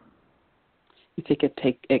process? I think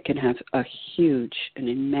it can have a huge and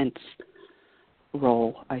immense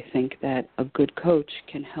role. I think that a good coach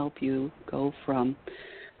can help you go from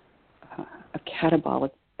a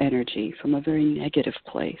catabolic energy, from a very negative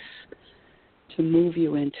place, to move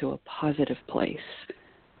you into a positive place,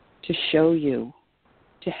 to show you,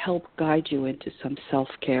 to help guide you into some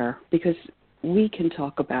self-care, because we can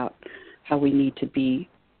talk about how we need to be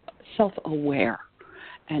self-aware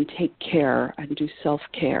and take care and do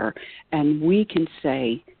self-care, and we can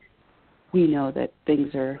say, we know that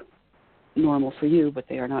things are normal for you, but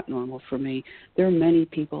they are not normal for me. There are many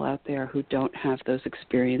people out there who don't have those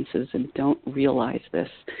experiences and don't realize this.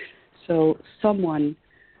 So someone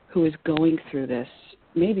who is going through this,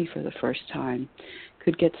 maybe for the first time,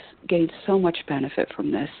 could gain so much benefit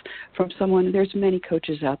from this, from someone. There's many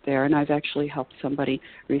coaches out there, and I've actually helped somebody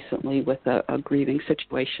recently with a grieving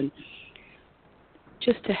situation,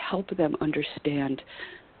 just to help them understand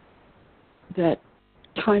that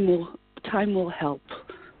time will help.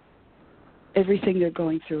 Everything they're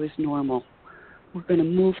going through is normal. We're going to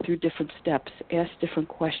move through different steps, ask different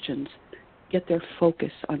questions, get their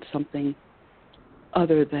focus on something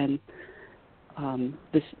other than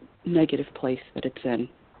this negative place that it's in.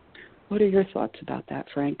 What are your thoughts about that,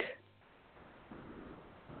 Frank?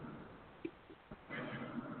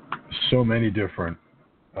 So many different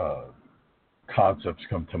concepts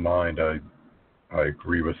come to mind. I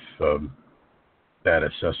agree with that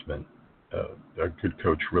assessment. A good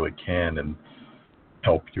coach really can and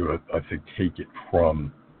help you, I think, take it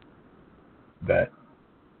from that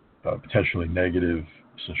potentially negative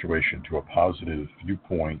situation to a positive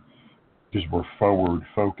viewpoint, because we're forward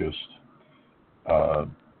focused.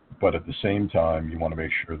 But at the same time, you want to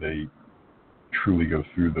make sure they truly go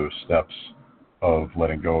through those steps of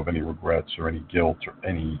letting go of any regrets or any guilt or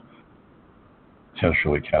any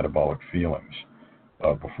potentially catabolic feelings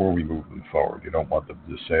before we move them forward. You don't want them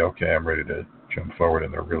to say, okay, I'm ready to jump forward,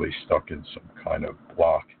 and they're really stuck in some kind of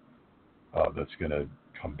block that's going to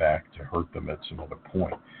come back to hurt them at some other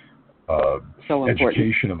point. So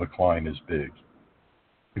education of the client is big.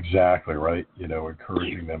 Exactly, right?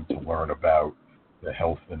 Encouraging them to learn about the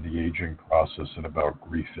health and the aging process and about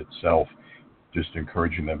grief itself, just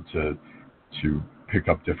encouraging them to pick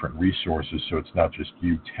up different resources, so it's not just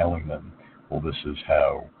you telling them, well, this is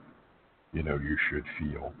how you should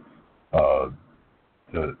feel.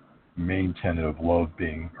 The main tenet of love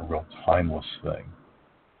being a real timeless thing.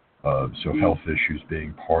 So health issues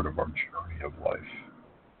being part of our journey of life,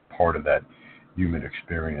 part of that human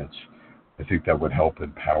experience. I think that would help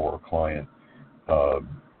empower a client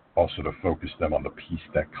also to focus them on the piece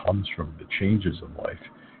that comes from the changes in life.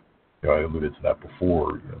 I alluded to that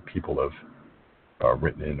before. People have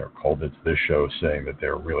written in or called into this show saying that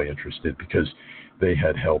they're really interested because they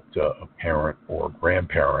had helped a parent or a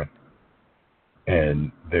grandparent,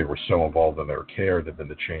 and they were so involved in their care that then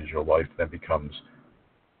the change of their life then becomes,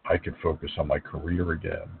 I could focus on my career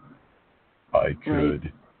again. I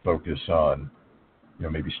could focus on,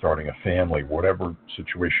 maybe starting a family, whatever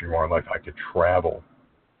situation you are in life. I could travel.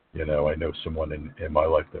 I know someone in my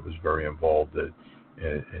life that was very involved in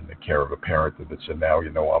the care of a parent that said, now,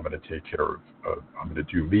 I'm going to take care of, I'm going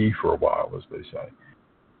to do me for a while, as they say.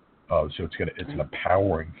 So it's an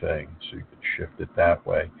empowering thing. So you can shift it that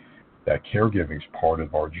way. That caregiving is part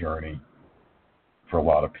of our journey for a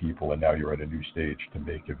lot of people, and now you're at a new stage to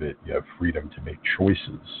make of it. You have freedom to make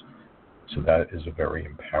choices. So that is a very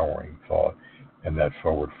empowering thought, and that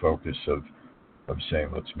forward focus of saying,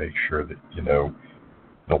 let's make sure that,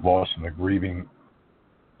 the loss and the grieving,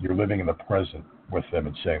 you're living in the present with them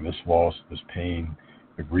and saying this loss, this pain,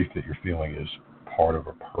 the grief that you're feeling is part of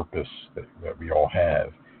a purpose that we all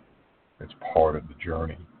have. It's part of the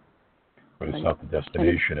journey, but it's not the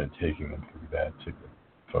destination, and taking them through that to get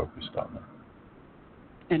focused on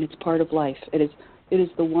that. And it's part of life. It is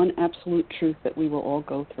the one absolute truth that we will all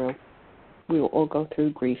go through. We will all go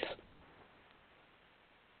through grief.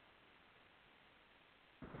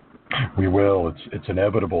 We will. It's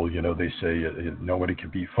inevitable. They say nobody can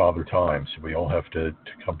beat Father Time, so we all have to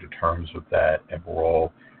come to terms with that, and we're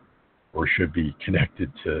all, or should be,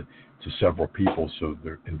 connected to several people, so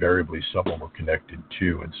invariably someone we're connected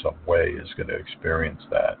to in some way is going to experience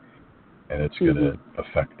that, and it's going to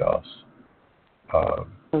affect us.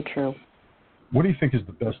 So true. What do you think is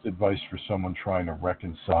the best advice for someone trying to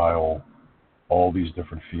reconcile all these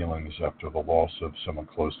different feelings after the loss of someone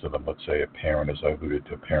close to them? Let's say a parent, as I alluded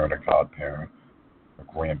to, a parent, a godparent,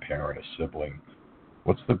 a grandparent, a sibling.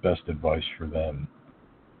 What's the best advice for them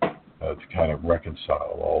to kind of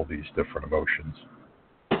reconcile all these different emotions?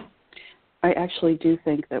 I actually do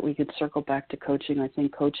think that we could circle back to coaching. I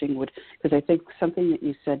think coaching would, because I think something that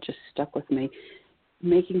you said just stuck with me.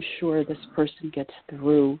 Making sure this person gets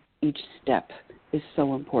through each step is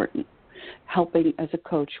so important. Helping, as a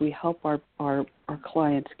coach, we help our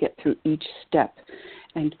clients get through each step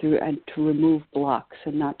and to remove blocks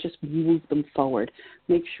and not just move them forward.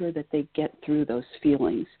 Make sure that they get through those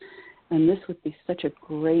feelings. And this would be such a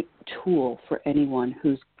great tool for anyone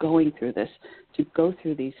who's going through this, to go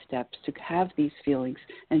through these steps, to have these feelings,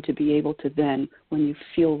 and to be able to then, when you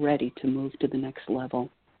feel ready, to move to the next level.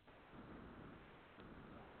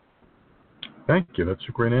 Thank you. That's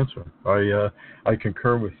a great answer. I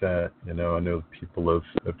concur with that. I know people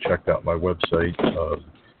have checked out my website.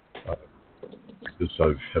 This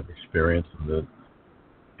I have experience in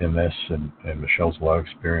this, and Michelle's a lot of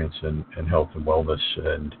experience in health and wellness,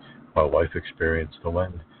 and my life experience to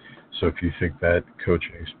lend. So if you think that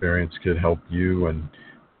coaching experience could help you, and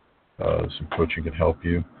some coaching can help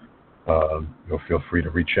you, feel free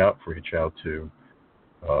to reach out to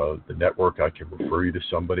the network. I can refer you to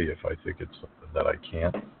somebody if I think it's something that I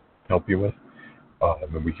can't help you with,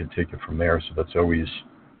 and we can take it from there. So that's always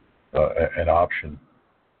an option.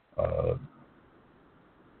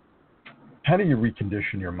 How do you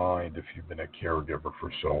recondition your mind if you've been a caregiver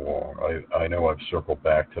for so long? I know I've circled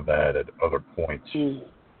back to that at other points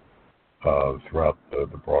throughout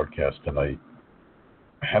the broadcast tonight.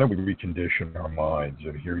 How do we recondition our minds?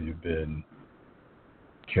 And here you've been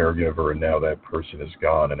caregiver, and now that person is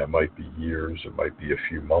gone, and it might be years, it might be a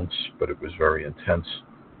few months, but it was very intense.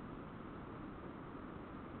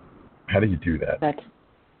 How do you do that?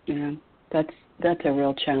 That's a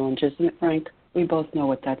real challenge, isn't it, Frank? We both know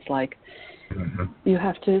what that's like. Mm-hmm. You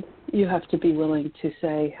have to be willing to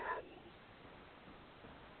say,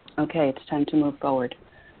 okay, it's time to move forward.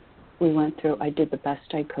 We went through, I did the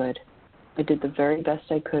best I could. I did the very best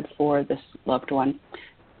I could for this loved one.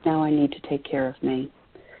 Now I need to take care of me.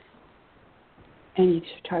 And you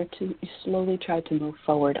slowly try to move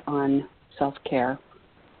forward on self-care,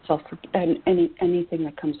 and anything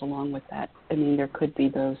that comes along with that. I mean, there could be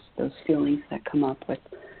those feelings that come up with,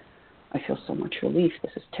 I feel so much relief.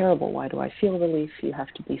 This is terrible. Why do I feel relief? You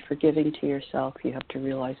have to be forgiving to yourself. You have to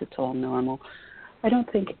realize it's all normal. I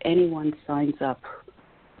don't think anyone signs up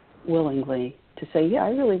willingly to say, yeah, I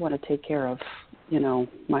really want to take care of,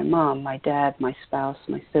 my mom, my dad, my spouse,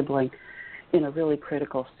 my sibling in a really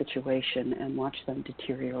critical situation and watch them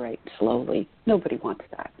deteriorate slowly. Nobody wants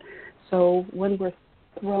that. So when we're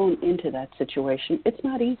thrown into that situation, it's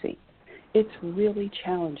not easy. It's really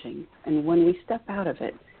challenging. And when we step out of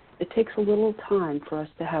it, it takes a little time for us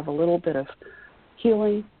to have a little bit of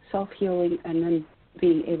healing, self-healing, and then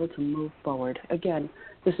being able to move forward. Again,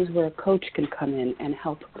 this is where a coach can come in and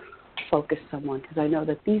help focus someone, because I know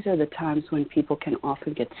that these are the times when people can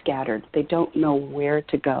often get scattered. They don't know where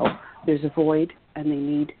to go. There's a void, and they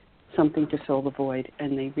need something to fill the void,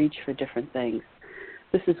 and they reach for different things.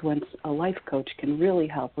 This is when a life coach can really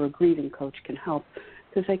help, or a grieving coach can help,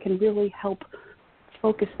 because they can really help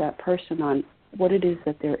focus that person on what it is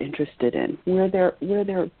that they're interested in, where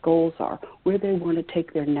their goals are, where they want to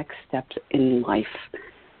take their next steps in life.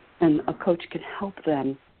 And a coach can help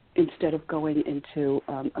them instead of going into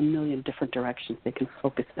a million different directions. They can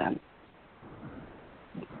focus them.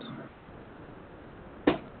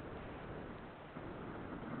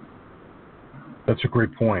 That's a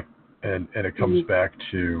great point. And it comes back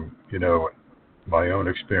to, my own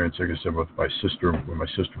experience, like I said, with my sister. When my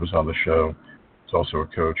sister was on the show, she's also a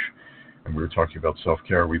coach, and we were talking about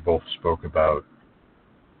self-care. We both spoke about,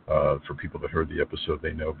 for people that heard the episode,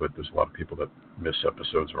 they know, but there's a lot of people that miss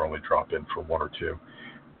episodes or only drop in for one or two.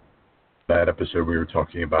 That episode, we were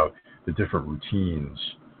talking about the different routines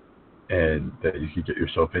and that you could get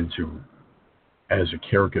yourself into as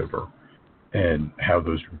a caregiver, and how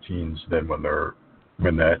those routines then, when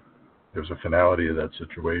there's a finality of that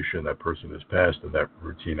situation, that person has passed, and that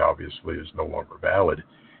routine obviously is no longer valid,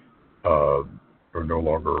 or no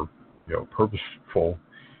longer purposeful,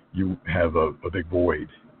 you have a big void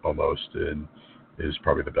almost, and is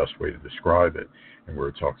probably the best way to describe it. And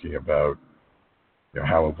we're talking about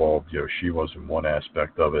how involved she was in one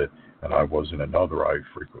aspect of it, and I was in another. I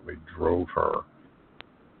frequently drove her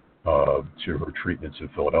to her treatments in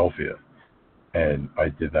Philadelphia, and I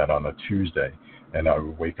did that on a Tuesday. And I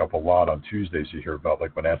would wake up a lot on Tuesdays. You hear about,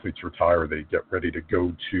 like, when athletes retire, they get ready to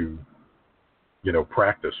go to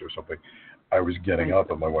practice or something. I was getting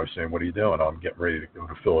up, and my wife's saying, "What are you doing?" "I'm getting ready to go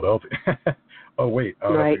to Philadelphia." "Oh, wait, I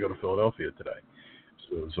don't have to go to Philadelphia today."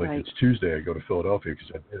 So it's like, it's Tuesday, I go to Philadelphia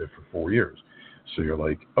because I did it for 4 years. So you're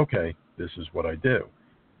like, okay, this is what I do.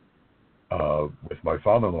 With my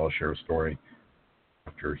father-in-law, share a story.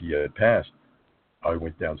 After he had passed, I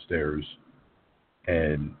went downstairs,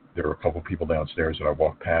 and there were a couple people downstairs, and I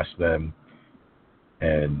walked past them,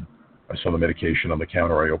 and I saw the medication on the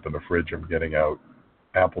counter. I opened the fridge. I'm getting out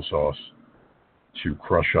applesauce to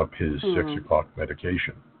crush up his 6 o'clock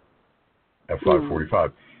medication at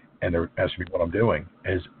 5:45. And they're asking me what I'm doing.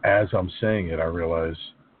 As I'm saying it, I realize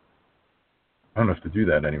I don't have to do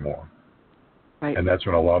that anymore. Right. And that's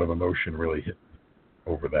when a lot of emotion really hit me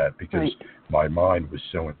over that, because my mind was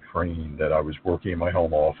so ingrained that I was working in my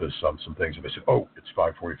home office on some things, and I said, "Oh, it's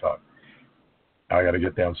 5:45. I got to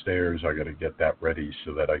get downstairs. I got to get that ready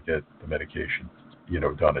so that I get the medication,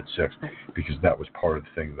 done at 6, because that was part of the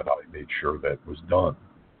thing that I made sure that was done.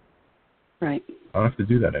 Right. I don't have to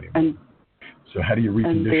do that anymore. So how do you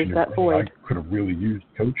recondition your brain? I could have really used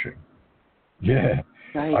coaching. Yeah.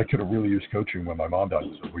 Right. I could have really used coaching when my mom died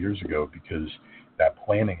several years ago, because that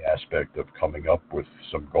planning aspect of coming up with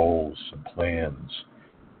some goals, some plans,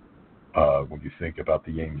 when you think about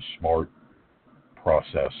the Aim Smart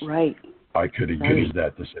process, I could have used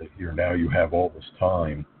that to say, here, now you have all this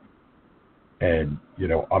time. And,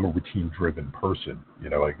 I'm a routine-driven person.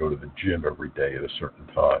 I go to the gym every day at a certain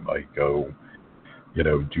time. I go,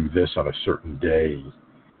 do this on a certain day.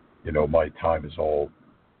 my time is all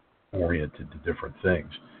oriented to different things.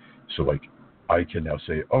 So like I can now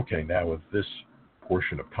say, okay, now with this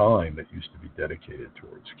portion of time that used to be dedicated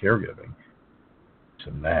towards caregiving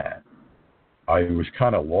and that, I was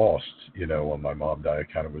kind of lost, when my mom died.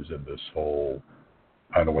 I kind of was in this whole,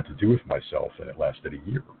 I don't know what to do with myself, and it lasted a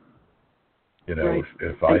year. Right.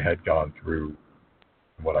 If I had gone through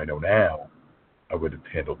what I know now, I would have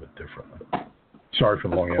handled it differently. Sorry for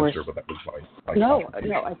the long answer, but that was my No,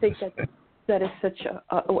 I think that is such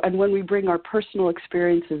and when we bring our personal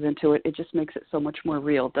experiences into it, it just makes it so much more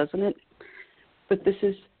real, doesn't it? But this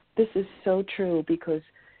is so true, because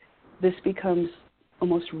this becomes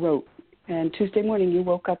almost rote. And Tuesday morning you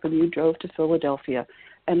woke up and you drove to Philadelphia,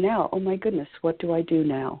 and now, oh my goodness, what do I do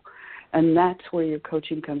now? And that's where your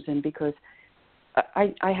coaching comes in, because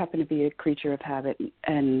I happen to be a creature of habit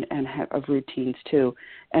and of routines too.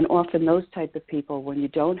 And often those type of people, when you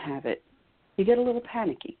don't have it, you get a little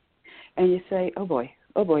panicky. And you say, oh boy,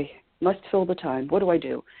 must fill the time. What do I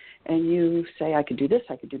do? And you say, I could do this,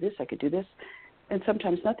 I could do this, I could do this. And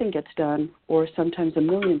sometimes nothing gets done, or sometimes a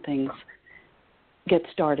million things get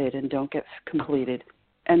started and don't get completed.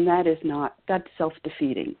 And that's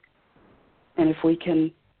self-defeating. And if we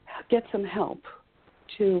can get some help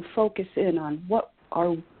to focus in on what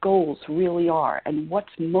our goals really are and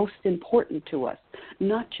what's most important to us,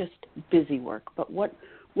 not just busy work, but what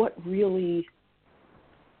really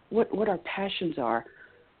what our passions are,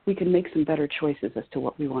 we can make some better choices as to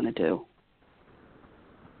what we want to do.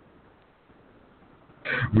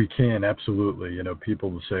 We can, absolutely.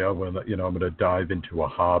 People will say, oh, well, I'm going to dive into a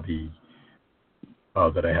hobby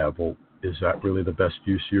that I have. Well, is that really the best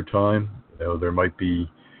use of your time? There might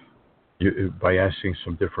be, by asking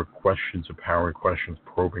some different questions, empowering questions,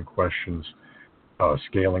 probing questions,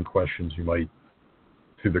 scaling questions, you might,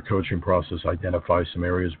 through the coaching process, identify some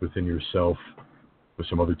areas within yourself with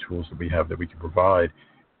some other tools that we have that we can provide,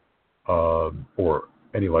 or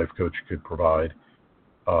any life coach could provide.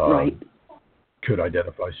 Right. Could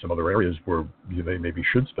identify some other areas where they maybe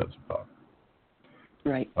should spend some time.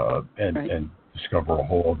 Right. And discover a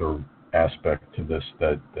whole other aspect to this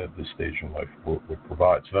that this stage in life would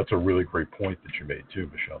provide. So that's a really great point that you made too,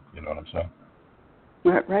 Michelle. You know what I'm saying?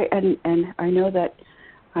 Right. And I know that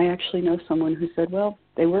I actually know someone who said, well,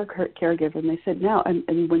 they were a caregiver, and they said now,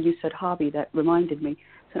 and when you said hobby, that reminded me.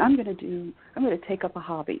 I said, I'm going to take up a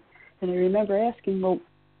hobby. And I remember asking, well,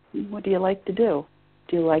 what do you like to do?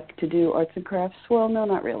 Do you like to do arts and crafts? Well, no,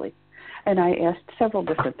 not really. And I asked several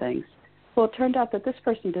different things. Well, it turned out that this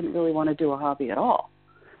person didn't really want to do a hobby at all.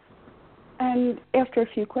 And after a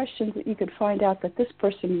few questions, you could find out that this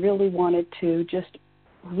person really wanted to just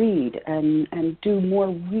read and do more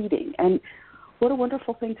reading. And what a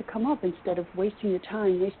wonderful thing to come up, instead of wasting your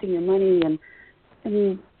time, wasting your money,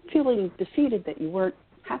 and feeling defeated that you weren't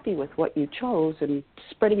happy with what you chose and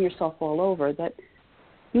spreading yourself all over, that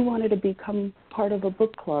you wanted to become part of a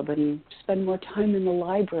book club and spend more time in the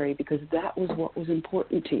library because that was what was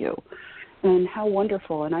important to you. And how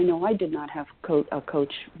wonderful. And I know I did not have a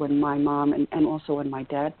coach when my mom and also when my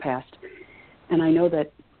dad passed. And I know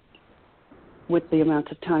that with the amount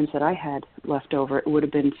of times that I had left over, it would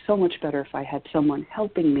have been so much better if I had someone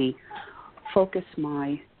helping me focus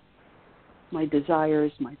my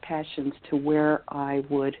desires, my passions to where I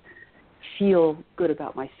would feel good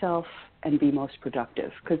about myself and be most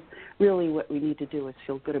productive. Because really what we need to do is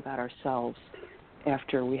feel good about ourselves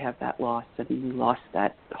after we have that loss, and we lost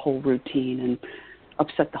that whole routine and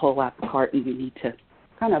upset the whole apple cart, and we need to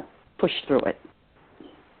kind of push through it.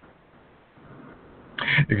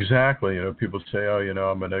 Exactly. People say, oh,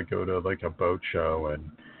 I'm going to go to like a boat show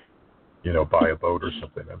and, buy a boat or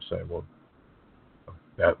something. I'm saying, well,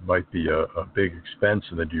 that might be a big expense,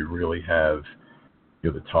 and then do you really have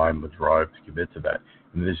the time, the drive to commit to that?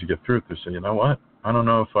 And then as you get through it, they say, you know what? I don't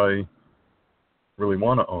know if I really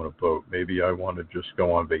want to own a boat. Maybe I want to just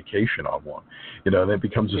go on vacation on one. And it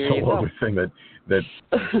becomes this whole other thing that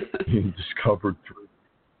you discovered through.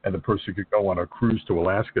 And the person could go on a cruise to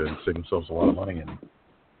Alaska and save themselves a lot of money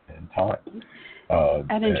and time.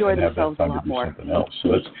 And enjoy themselves a lot more. Something else. So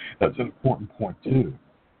that's an important point too.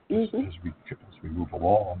 Mm-hmm. As we move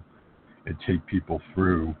along and take people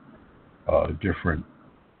through different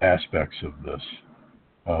aspects of this,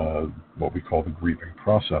 what we call the grieving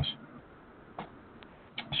process.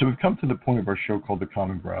 So we've come to the point of our show called the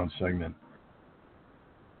Common Ground segment.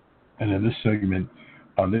 And in this segment,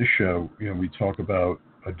 on this show, we talk about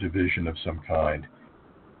a division of some kind.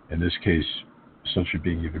 In this case, essentially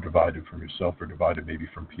being either divided from yourself or divided maybe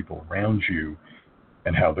from people around you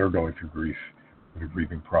and how they're going through grief, the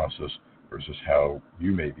grieving process, versus how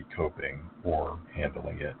you may be coping or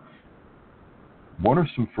handling it. what are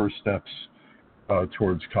some first steps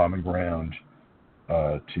towards common ground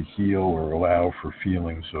to heal or allow for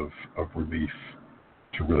feelings of relief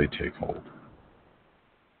to really take hold?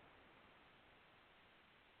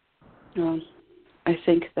 I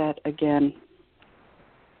think that, again,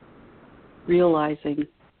 realizing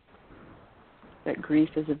that grief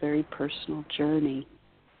is a very personal journey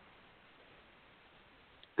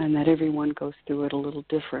and that everyone goes through it a little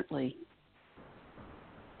differently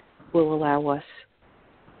will allow us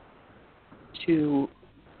to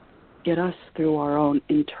get us through our own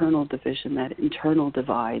internal division, that internal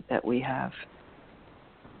divide that we have.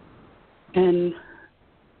 And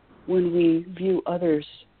when we view others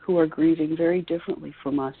who are grieving very differently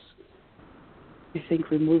from us, I think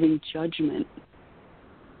removing judgment.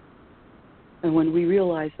 And when we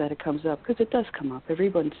realize that it comes up, because it does come up,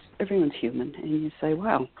 everyone's human, and you say,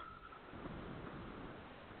 wow,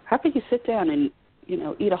 how can you sit down and,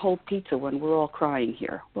 eat a whole pizza when we're all crying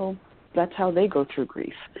here? Well, that's how they go through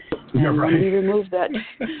grief. Yeah, and right. When we remove that,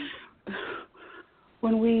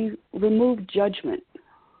 when we remove judgment,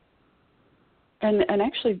 and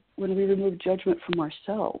actually when we remove judgment from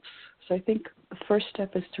ourselves, so I think the first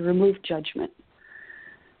step is to remove judgment.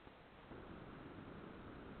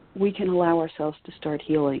 We can allow ourselves to start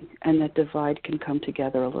healing, and that divide can come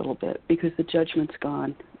together a little bit because the judgment's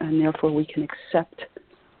gone, and therefore we can accept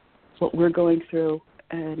what we're going through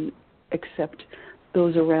and accept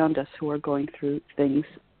those around us who are going through things,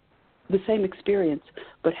 the same experience,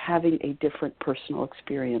 but having a different personal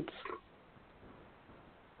experience.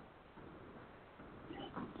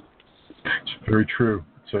 It's very true.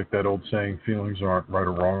 It's like that old saying, feelings aren't right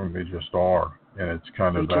or wrong, they just are. And it's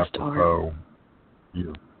kind of apropos.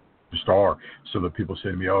 You just are. So that people say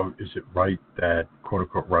to me, oh, is it right that, quote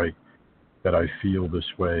unquote, right, that I feel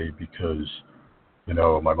this way because,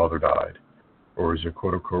 my mother died? Or is it,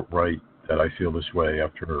 quote unquote, right that I feel this way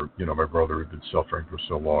after, my brother had been suffering for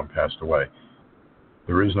so long, passed away?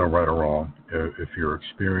 There is no right or wrong. If you're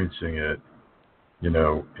experiencing it,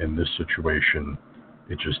 in this situation,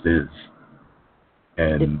 it just is.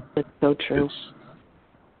 And it's so true.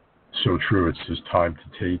 It's so true. It's just time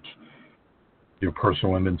to take your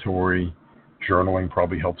personal inventory. Journaling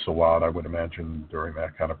probably helps a lot, I would imagine, during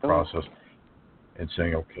that kind of process. And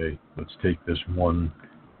saying, okay, let's take this one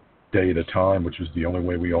day at a time, which is the only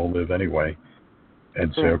way we all live anyway,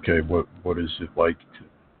 and say, okay, what is it like?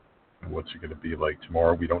 What's it going to be like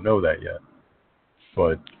tomorrow? We don't know that yet.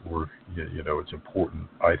 But it's important,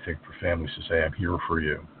 I think, for families to say, I'm here for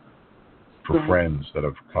you. For friends that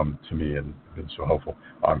have come to me and been so helpful,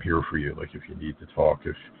 I'm here for you. Like if you need to talk,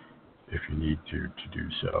 if you need to do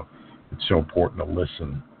so. It's so important to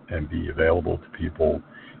listen and be available to people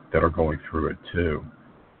that are going through it too.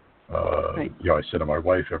 I said to my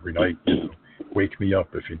wife every night, wake me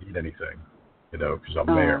up if you need anything, because I'm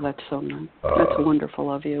there. Oh, that's so nice. That's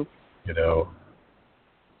wonderful of you. It's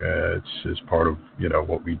part of,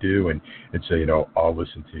 what we do, and say, I'll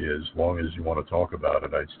listen to you as long as you want to talk about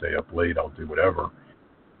it. I'd stay up late. I'll do whatever,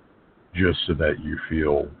 just so that you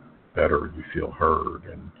feel better, you feel heard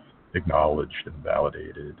and acknowledged and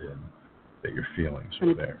validated, and that your feelings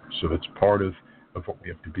are there. So that's part of what we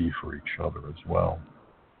have to be for each other as well.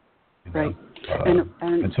 Right.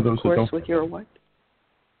 And so those of course, that don't with your wife.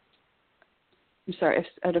 I'm sorry.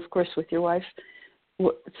 And of course, with your wife,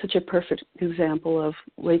 such a perfect example of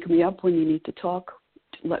wake me up when you need to talk,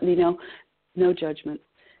 let me know, no judgment,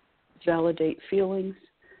 validate feelings,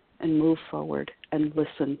 and move forward and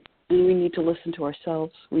listen. And we need to listen to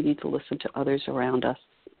ourselves. We need to listen to others around us.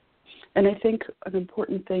 And I think an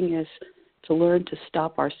important thing is to learn to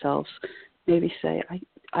stop ourselves, maybe say,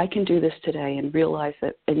 I can do this today, and realize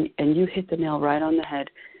that, and you hit the nail right on the head.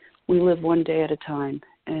 We live one day at a time,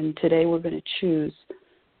 and today we're going to choose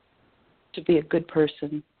to be a good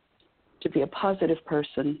person, to be a positive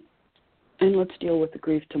person, and let's deal with the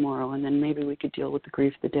grief tomorrow, and then maybe we could deal with the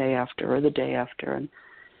grief the day after or the day after,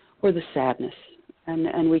 or the sadness,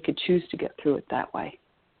 and we could choose to get through it that way.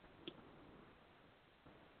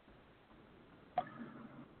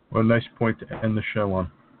 Well, a nice point to end the show on.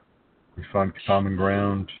 We find common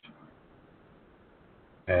ground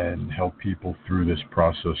and help people through this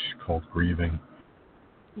process called grieving,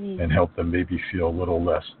 and help them maybe feel a little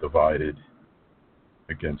less divided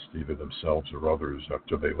against either themselves or others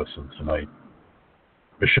after they listen tonight.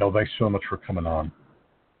 Michelle, thanks so much for coming on.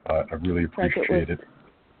 I really appreciate it.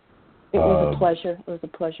 It was a pleasure. It was a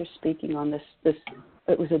pleasure speaking on this.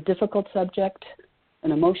 It was a difficult subject,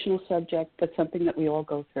 an emotional subject, but something that we all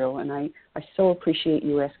go through. And I so appreciate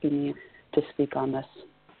you asking me to speak on this.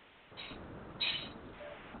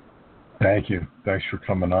 Thank you. Thanks for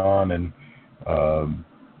coming on. And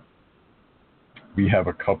we have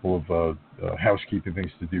a couple of housekeeping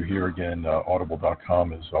things to do here. Again,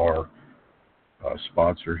 Audible.com is our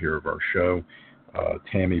sponsor here of our show.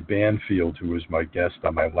 Tammy Banfield, who was my guest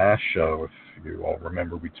on my last show, if you all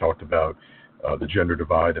remember, we talked about the gender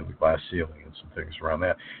divide and the glass ceiling and some things around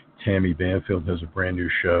that. Tammy Banfield has a brand new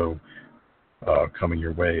show coming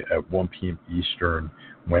your way at 1 p.m. Eastern,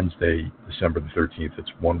 Wednesday, December the 13th.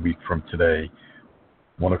 It's 1 week from today,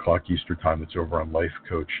 1 o'clock Eastern time. It's over on Life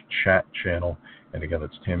Coach Chat channel. And again,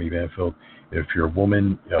 that's Tammy Banfield. If you're a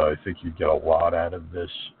woman, I think you'd get a lot out of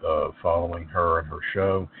this following her and her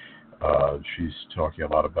show. She's talking a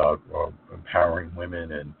lot about empowering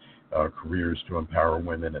women and careers to empower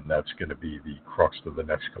women, and that's going to be the crux of the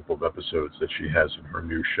next couple of episodes that she has in her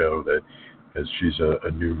new show, that as she's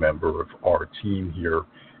a new member of our team here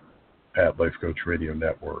at Life Coach Radio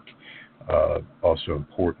Network. Also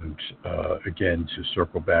important, again, to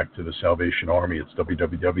circle back to the Salvation Army. It's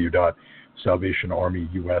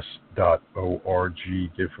www.salvationarmyus.org.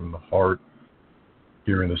 Give from the heart.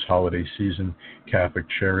 Here in this holiday season, Catholic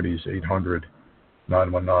Charities,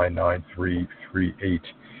 800-919-9338.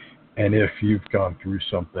 And if you've gone through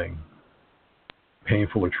something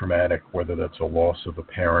painful or traumatic, whether that's a loss of a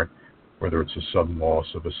parent, whether it's a sudden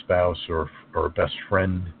loss of a spouse or a best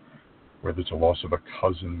friend, whether it's a loss of a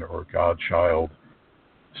cousin or a godchild,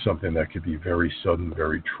 something that could be very sudden,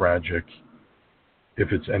 very tragic,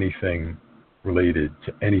 if it's anything related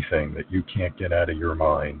to anything that you can't get out of your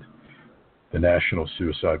mind, the National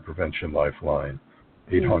Suicide Prevention Lifeline,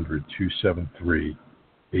 800-273-8255.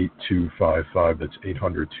 That's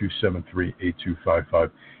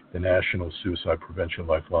 800-273-8255. The National Suicide Prevention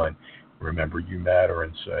Lifeline. Remember, you matter,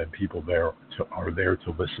 and people there are there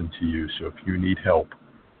to listen to you. So if you need help,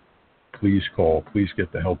 please call. Please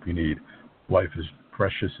get the help you need. Life is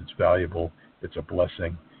precious. It's valuable. It's a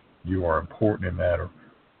blessing. You are important and matter.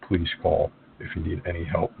 Please call if you need any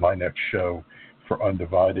help. My next show for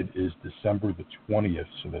Undivided is December the 20th,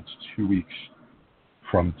 so that's 2 weeks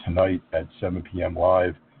from tonight at 7 p.m.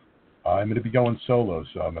 live. I'm going to be going solo,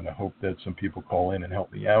 so I'm going to hope that some people call in and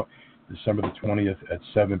help me out. December the 20th at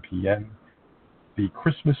 7 p.m., the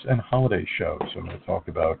Christmas and Holiday Show. So I'm going to talk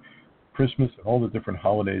about Christmas and all the different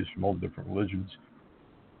holidays from all the different religions,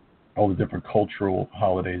 all the different cultural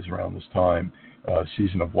holidays around this time,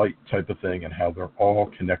 season of light type of thing, and how they're all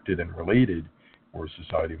connected and related, where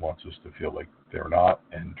society wants us to feel like they're not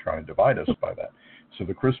and try and divide us by that. So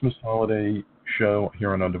the Christmas holiday show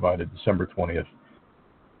here on Undivided, December 20th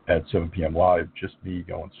at 7 p.m. live, just me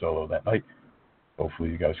going solo that night. Hopefully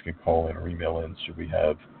you guys can call in or email in so we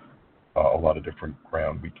have a lot of different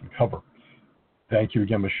ground we can cover. Thank you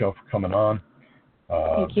again, Michelle, for coming on.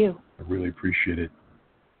 Thank you. I really appreciate it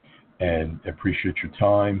and appreciate your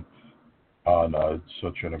time on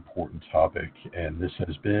such an important topic. And this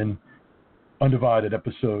has been Undivided,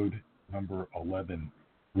 episode number 11,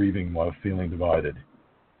 Grieving While Feeling Divided.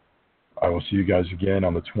 I will see you guys again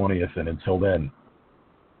on the 20th, and until then,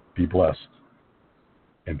 be blessed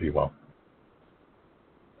and be well.